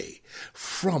away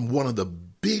from one of the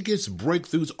biggest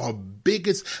breakthroughs or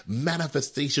biggest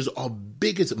manifestations or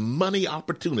biggest money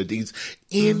opportunities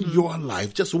in your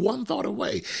life. Just one thought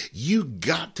away. You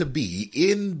got to be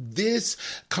in this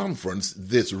conference,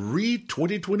 this Read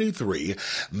 2023,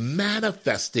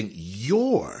 manifesting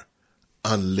your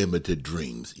unlimited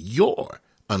dreams. Your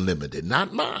unlimited,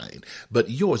 not mine, but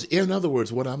yours. In other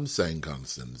words, what I'm saying,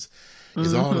 Constance,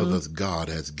 is all of us, God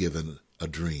has given a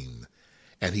dream.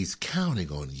 And he's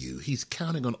counting on you. He's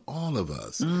counting on all of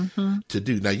us to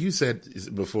do. Now, you said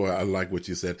before, I like what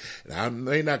you said, I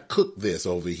may not cook this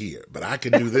over here, but I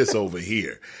can do this over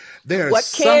here. There's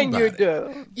What can you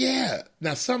do? Yeah.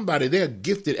 Now, somebody, they're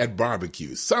gifted at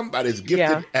barbecue. Somebody's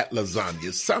gifted at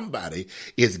lasagna. Somebody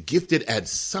is gifted at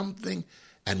something.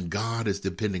 And God is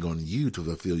depending on you to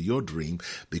fulfill your dream,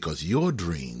 because your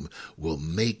dream will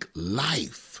make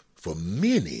life for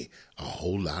many a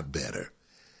whole lot better.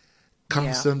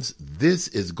 Constance, this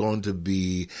is going to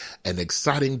be an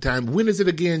exciting time. When is it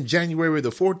again? January the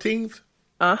 14th?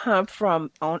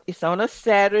 It's on a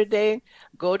Saturday.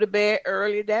 Go to bed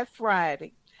early that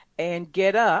Friday and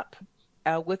get up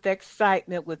with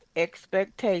excitement, with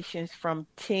expectations from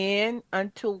 10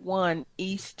 until 1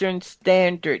 Eastern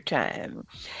Standard Time.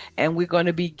 And we're going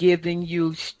to be giving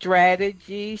you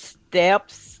strategies,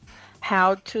 steps,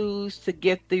 how-tos to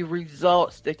get the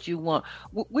results that you want.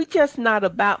 We're just not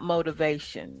about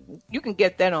motivation. You can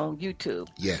get that on YouTube.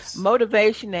 Yes.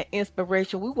 Motivation and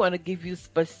inspiration. We want to give you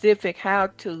specific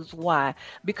how-tos. Why?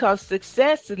 Because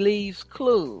success leaves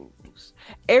clues.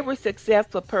 Every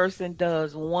successful person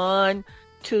does 1,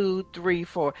 2, 3,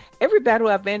 4. Everybody who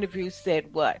I've interviewed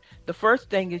said what? The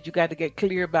first thing is you got to get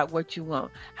clear about what you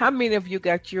want. How many of you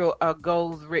got your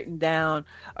goals written down,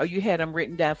 or you had them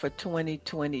written down for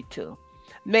 2022?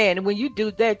 Man, when you do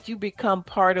that, you become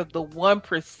part of the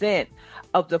 1%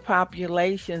 of the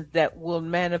population that will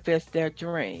manifest their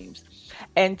dreams.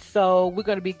 And so we're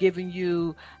going to be giving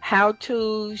you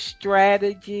how-to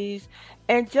strategies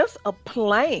and just a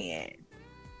plan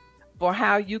for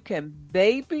how you can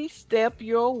baby step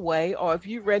your way, or if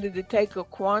you're ready to take a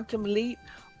quantum leap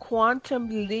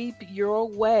your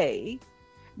way,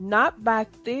 not by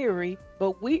theory,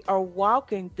 but we are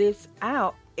walking this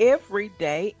out every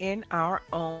day in our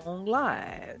own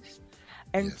lives.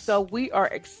 And so we are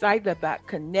excited about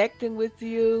connecting with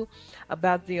you,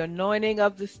 about the anointing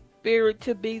of the Spirit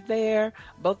to be there.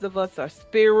 Both of us are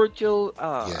spiritual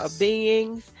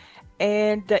beings.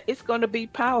 And it's going to be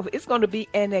powerful. It's going to be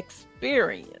an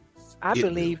experience, I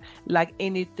believe, like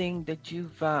anything that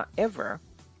you've ever.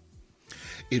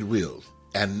 It will.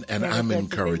 And I'm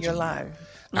encouraging you.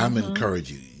 I'm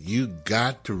encouraging you. You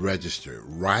got to register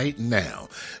right now.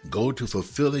 Go to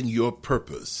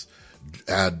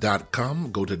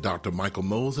fulfillingyourpurpose.com. Go to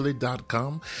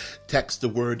drmichaelmosley.com. Text the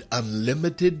word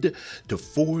unlimited to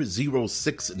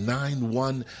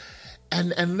 40691.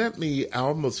 And let me, I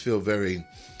almost feel very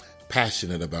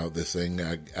passionate about this thing.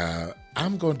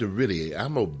 I'm going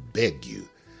to beg you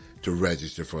to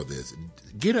register for this.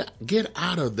 Get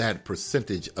out of that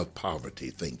percentage of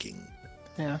poverty thinking.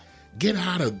 Yeah. Get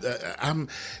out of,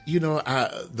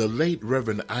 the late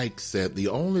Reverend Ike said the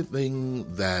only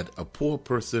thing that a poor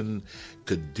person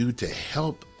could do to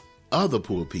help other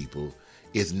poor people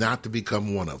is not to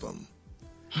become one of them.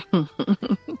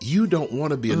 You don't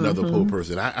want to be another poor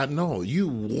person. I know you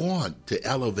want to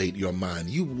elevate your mind.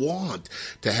 You want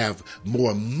to have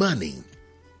more money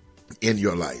in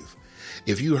your life.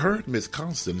 If you heard Miss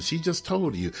Constance, she just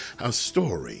told you her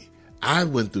story. I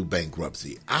went through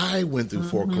bankruptcy. I went through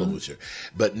foreclosure.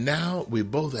 But now we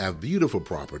both have beautiful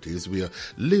properties. We are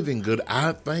living good.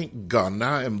 I thank God.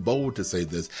 Now I am bold to say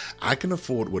this. I can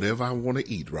afford whatever I want to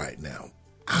eat right now.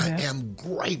 I am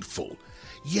grateful.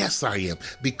 Yes, I am,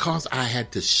 because I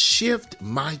had to shift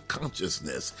my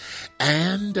consciousness.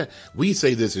 And we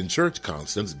say this in church,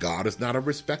 Constance, God is not a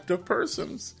respecter of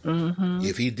persons.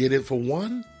 If he did it for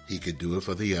one, he could do it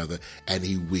for the other, and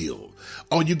he will.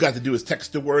 All you got to do is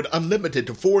text the word unlimited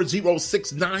to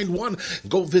 40691.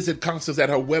 Go visit Constance at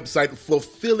her website,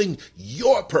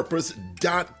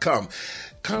 fulfillingyourpurpose.com.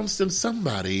 Constance,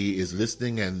 somebody is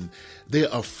listening and they're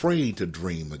afraid to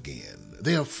dream again.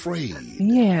 They're afraid.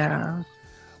 Yeah.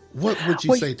 What would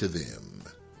you say to them?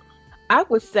 I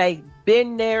would say,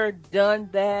 been there, done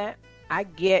that. I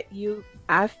get you.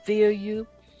 I feel you.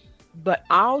 But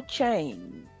all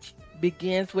change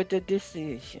begins with a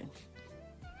decision.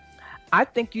 I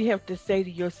think you have to say to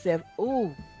yourself,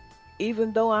 ooh,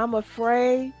 even though I'm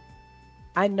afraid,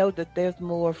 I know that there's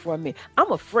more for me.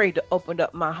 I'm afraid to open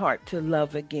up my heart to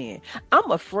love again.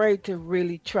 I'm afraid to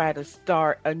really try to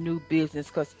start a new business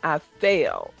because I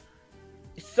failed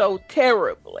so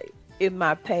terribly in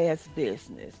my past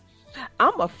business.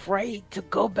 I'm afraid to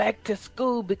go back to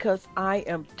school because I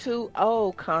am too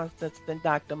old, Constance and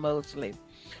Dr. Mosley.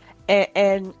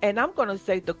 And I'm going to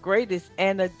say the greatest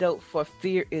antidote for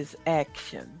fear is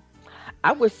action.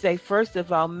 I would say, first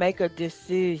of all, make a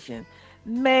decision.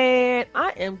 Man,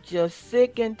 I am just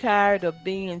sick and tired of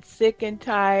being sick and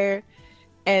tired,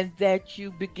 and that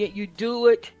you do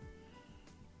it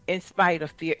in spite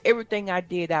of fear. Everything I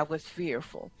did, I was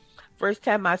fearful. First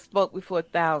time I spoke before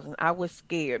 1,000, I was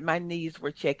scared. My knees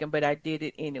were shaking, but I did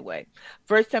it anyway.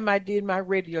 First time I did my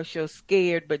radio show,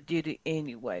 scared, but did it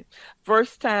anyway.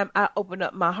 First time I opened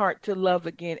up my heart to love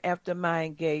again after my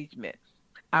engagement.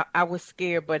 I was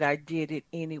scared, but I did it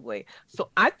anyway. So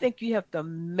I think you have to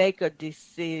make a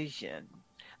decision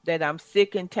that I'm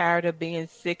sick and tired of being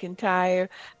sick and tired.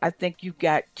 I think you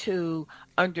got to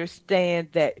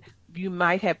understand that you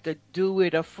might have to do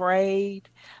it afraid,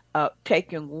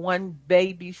 taking one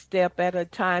baby step at a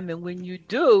time. And when you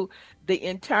do, the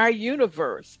entire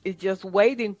universe is just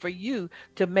waiting for you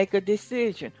to make a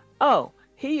decision. Oh,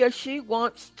 he or she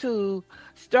wants to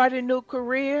start a new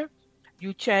career.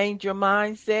 You change your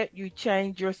mindset, you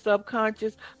change your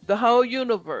subconscious, the whole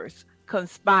universe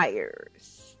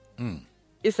conspires.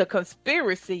 It's a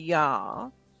conspiracy,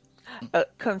 y'all.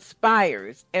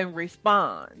 Conspires and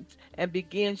responds and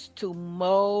begins to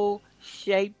mold,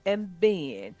 shape, and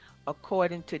bend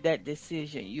according to that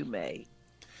decision you made.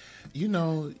 You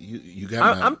know, you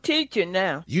got. I'm teaching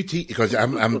now. You teach because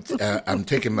I'm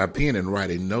taking my pen and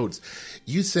writing notes.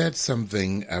 You said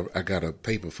something. I got a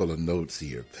paper full of notes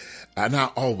here, and I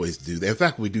always do that. In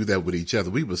fact, we do that with each other.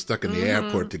 We were stuck in the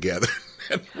airport together.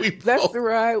 And That's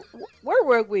right. Where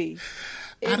were we?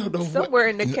 I don't know. Somewhere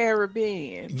in the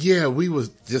Caribbean. Yeah, we was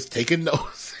just taking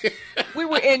notes. We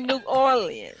were in New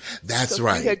Orleans. That's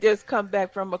right. We had just come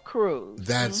back from a cruise.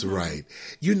 That's right.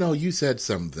 You know, you said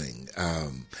something.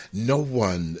 No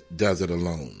one does it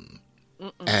alone.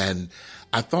 And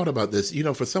I thought about this. You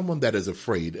know, for someone that is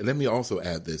afraid, and let me also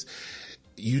add this.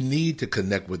 You need to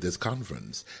connect with this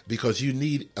conference because you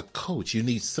need a coach. You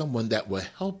need someone that will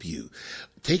help you,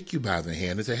 take you by the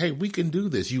hand and say, hey, we can do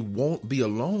this. You won't be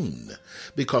alone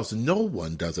because no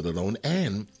one does it alone.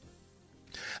 And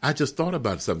I just thought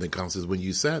about something, Constance, when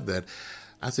you said that.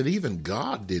 I said, even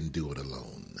God didn't do it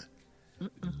alone.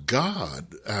 God,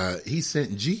 he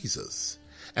sent Jesus.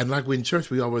 And like in church,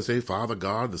 we always say, Father,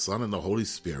 God, the Son, and the Holy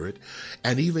Spirit.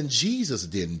 And even Jesus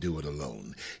didn't do it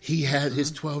alone. He had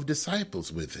his 12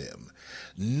 disciples with him.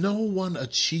 No one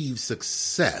achieves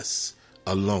success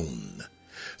alone.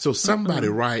 So somebody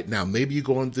right now, maybe you're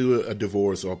going through a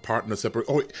divorce or a partner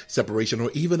separation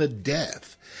or even a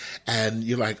death. And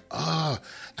you're like, I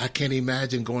can't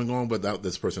imagine going on without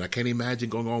this person. I can't imagine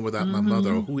going on without my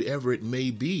mother or whoever it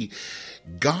may be.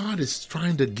 God is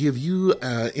trying to give you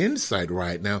insight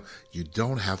right now. You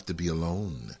don't have to be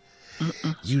alone.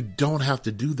 You don't have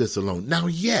to do this alone. Now,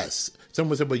 yes,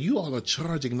 someone said, but you all are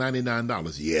charging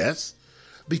 $99. Yes,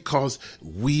 because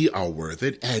we are worth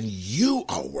it and you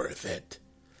are worth it.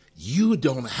 You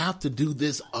don't have to do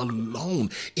this alone.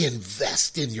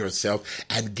 Invest in yourself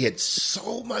and get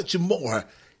so much more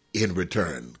in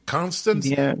return. Constance,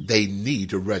 they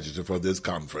need to register for this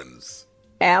conference.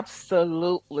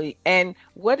 Absolutely. And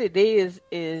what it is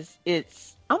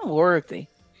it's I'm worthy.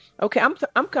 Okay,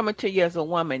 I'm coming to you as a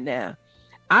woman now.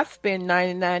 I spend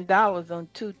 $99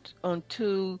 on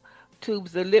two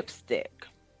tubes of lipstick.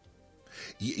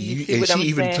 And she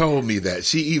even told me that.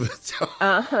 She even told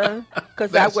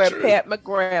because I wear Pat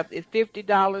McGrath. It's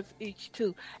 $50 each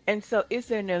too. And so it's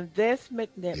an investment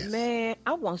that, man,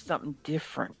 I want something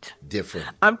different.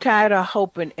 I'm tired of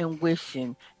hoping and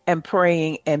wishing and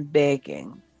praying and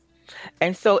begging.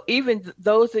 And so even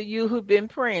those of you who've been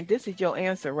praying, this is your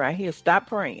answer right here. Stop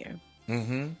praying.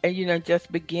 And,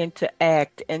 just begin to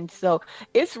act. And so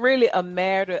it's really a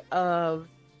matter of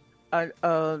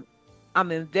I'm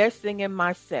investing in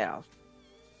myself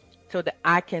so that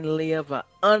I can live an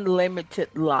unlimited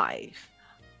life,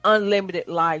 unlimited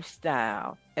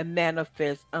lifestyle, and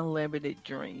manifest unlimited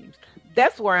dreams.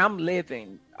 That's where I'm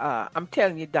living. I'm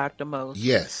telling you, Dr. Mose.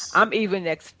 Yes. I'm even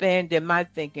expanding my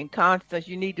thinking. Constance,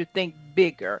 you need to think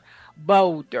bigger,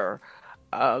 bolder,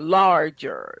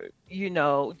 larger,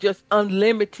 just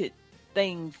unlimited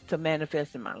things to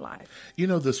manifest in my life.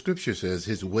 The scripture says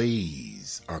his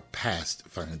ways are past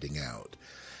finding out.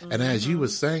 And as you were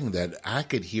saying that, I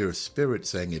could hear a spirit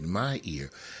saying in my ear,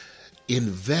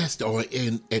 invest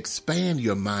expand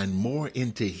your mind more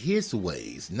into his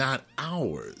ways, not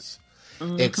ours.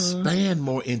 Expand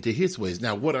more into his ways.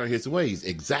 Now, what are his ways?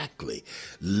 Exactly.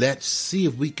 Let's see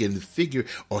if we can figure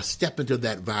or step into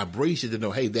that vibration to know,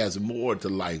 hey, there's more to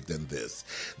life than this.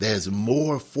 There's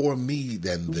more for me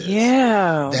than this.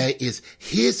 Yeah. There is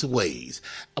his ways.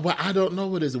 Well, I don't know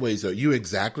what his ways are. You're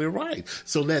exactly right.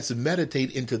 So let's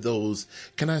meditate into those.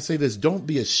 Can I say this? Don't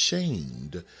be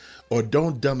ashamed or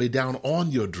don't dummy down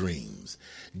on your dreams.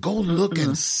 Go look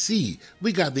and see.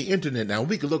 We got the internet now.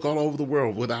 We can look all over the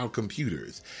world with our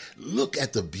computers. Look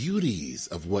at the beauties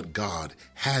of what God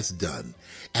has done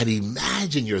and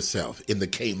imagine yourself in the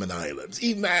Cayman Islands.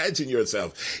 Imagine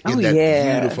yourself in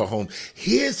that beautiful home.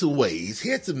 His ways,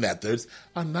 his methods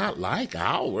are not like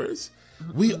ours.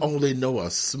 We only know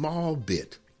a small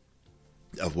bit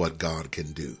of what God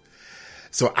can do.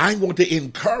 So I want to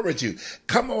encourage you.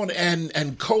 Come on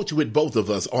and coach with both of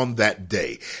us on that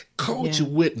day. Coach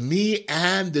with me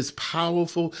and this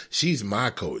powerful, she's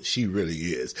my coach. She really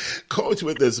is. Coach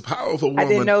with this powerful woman. I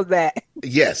didn't know that.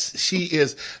 Yes, she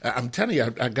is. I'm telling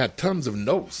you, I got tons of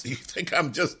notes. You think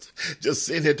I'm just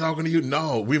sitting here talking to you?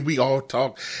 No, when we all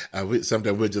talk,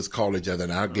 sometimes we'll just call each other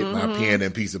and I'll get my pen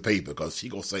and piece of paper because she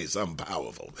going to say something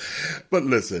powerful. But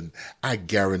listen, I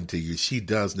guarantee you, she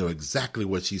does know exactly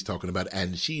what she's talking about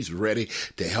and she's ready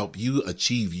to help you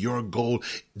achieve your goal.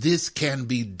 This can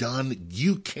be done.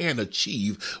 You can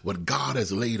achieve what God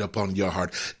has laid upon your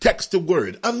heart. Text the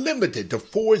word unlimited to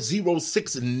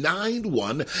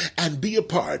 40691 and be a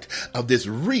part of this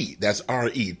that's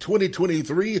RE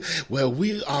 2023, where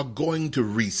we are going to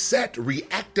reset,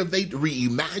 reactivate,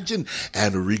 reimagine,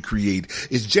 and recreate.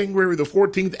 It's January the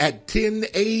 14th at 10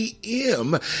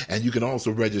 a.m. And you can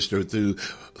also register through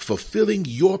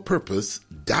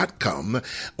fulfillingyourpurpose.com,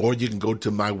 or you can go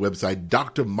to my website,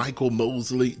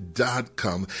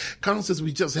 drmichaelmosley.com. Constance,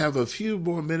 we just have a few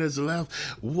more minutes left.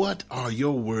 What are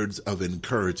your words of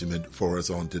encouragement for us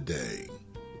on today?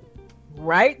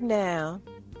 Right now,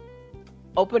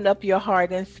 open up your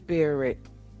heart and spirit,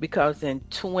 because in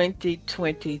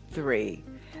 2023,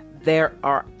 there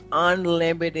are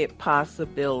unlimited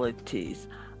possibilities,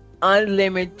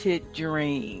 unlimited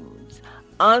dreams,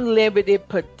 unlimited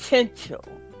potential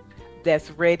that's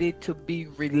ready to be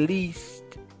released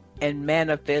and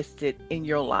manifested in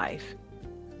your life.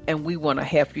 And we want to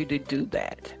help you to do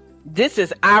that. This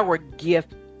is our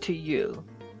gift to you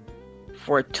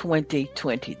for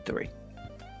 2023.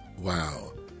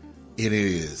 Wow. It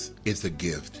is. It's a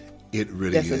gift. It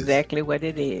really is. That's exactly what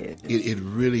it is. It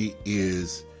really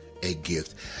is a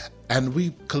gift. And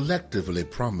we collectively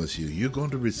promise you, you're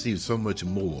going to receive so much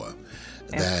more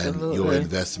than your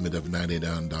investment of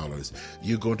 $99.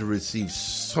 You're going to receive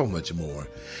so much more.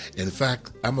 In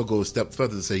fact, I'm going to go a step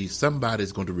further and say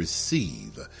somebody's going to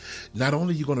receive. Not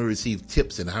only are you going to receive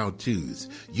tips and how-tos,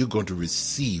 you're going to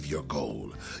receive your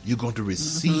goal. You're going to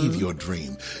receive your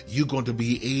dream. You're going to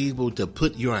be able to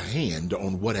put your hand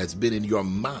on what has been in your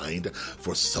mind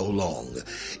for so long.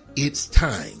 It's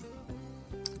time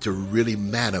to really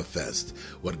manifest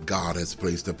what God has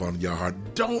placed upon your heart.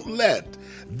 Don't let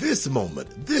this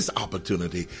moment, this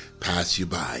opportunity pass you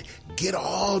by. Get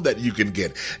all that you can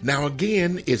get. Now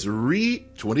again, it's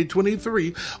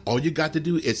RE2023. All you got to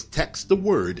do is text the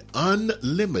word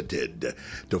unlimited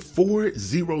to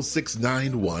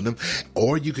 40691,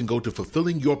 or you can go to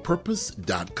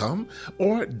fulfillingyourpurpose.com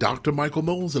or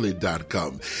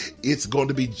drmichaelmosley.com. It's going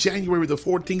to be January the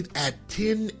 14th at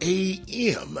 10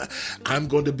 a.m. I'm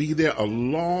going to be there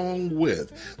along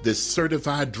with this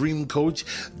certified dream coach,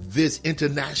 this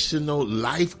international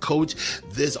life coach,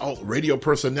 this radio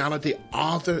personality,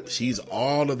 author. She's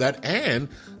all of that. And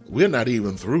we're not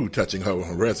even through touching her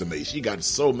resume. She got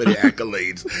so many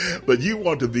accolades, but you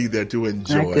want to be there to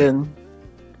enjoy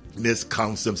Miss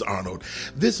Constance Arnold.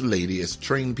 This lady has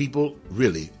trained people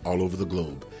really all over the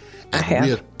globe. And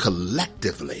we're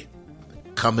collectively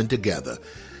coming together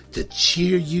to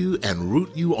cheer you and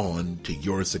root you on to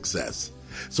your success.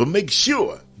 So make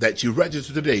sure that you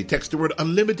register today. Text the word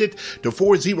unlimited to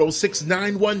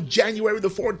 40691, January the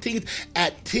 14th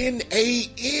at 10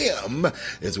 a.m.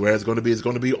 is where it's going to be. It's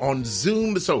going to be on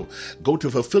Zoom. So go to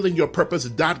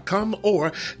fulfillingyourpurpose.com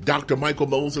or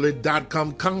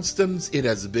drmichaelmosley.com. Constance, it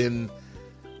has been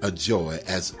a joy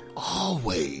as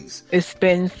always. It's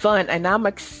been fun, and I'm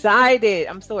excited.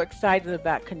 I'm so excited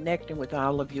about connecting with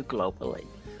all of you globally.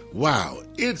 Wow,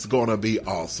 it's going to be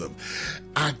awesome.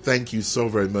 I thank you so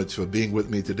very much for being with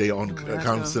me today on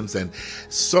Constance, and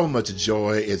so much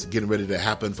joy is getting ready to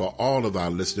happen for all of our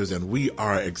listeners, and we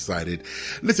are excited.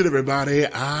 Listen, everybody,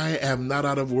 I am not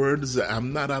out of words.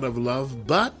 I'm not out of love,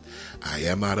 but I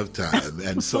am out of time,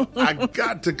 and so I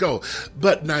got to go.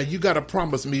 But now you got to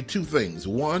promise me two things.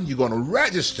 One, you're going to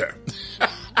register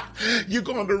You're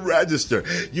going to register.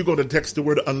 You're going to text the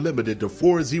word unlimited to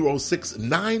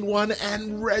 40691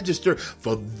 and register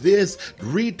for this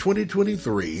Read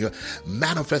 2023,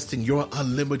 manifesting your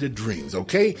unlimited dreams,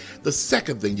 okay? The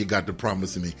second thing you got to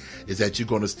promise me is that you're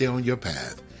going to stay on your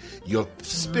path, your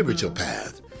spiritual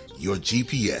path, your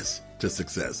GPS to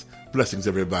success. Blessings,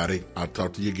 everybody. I'll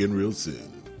talk to you again real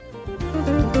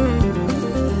soon.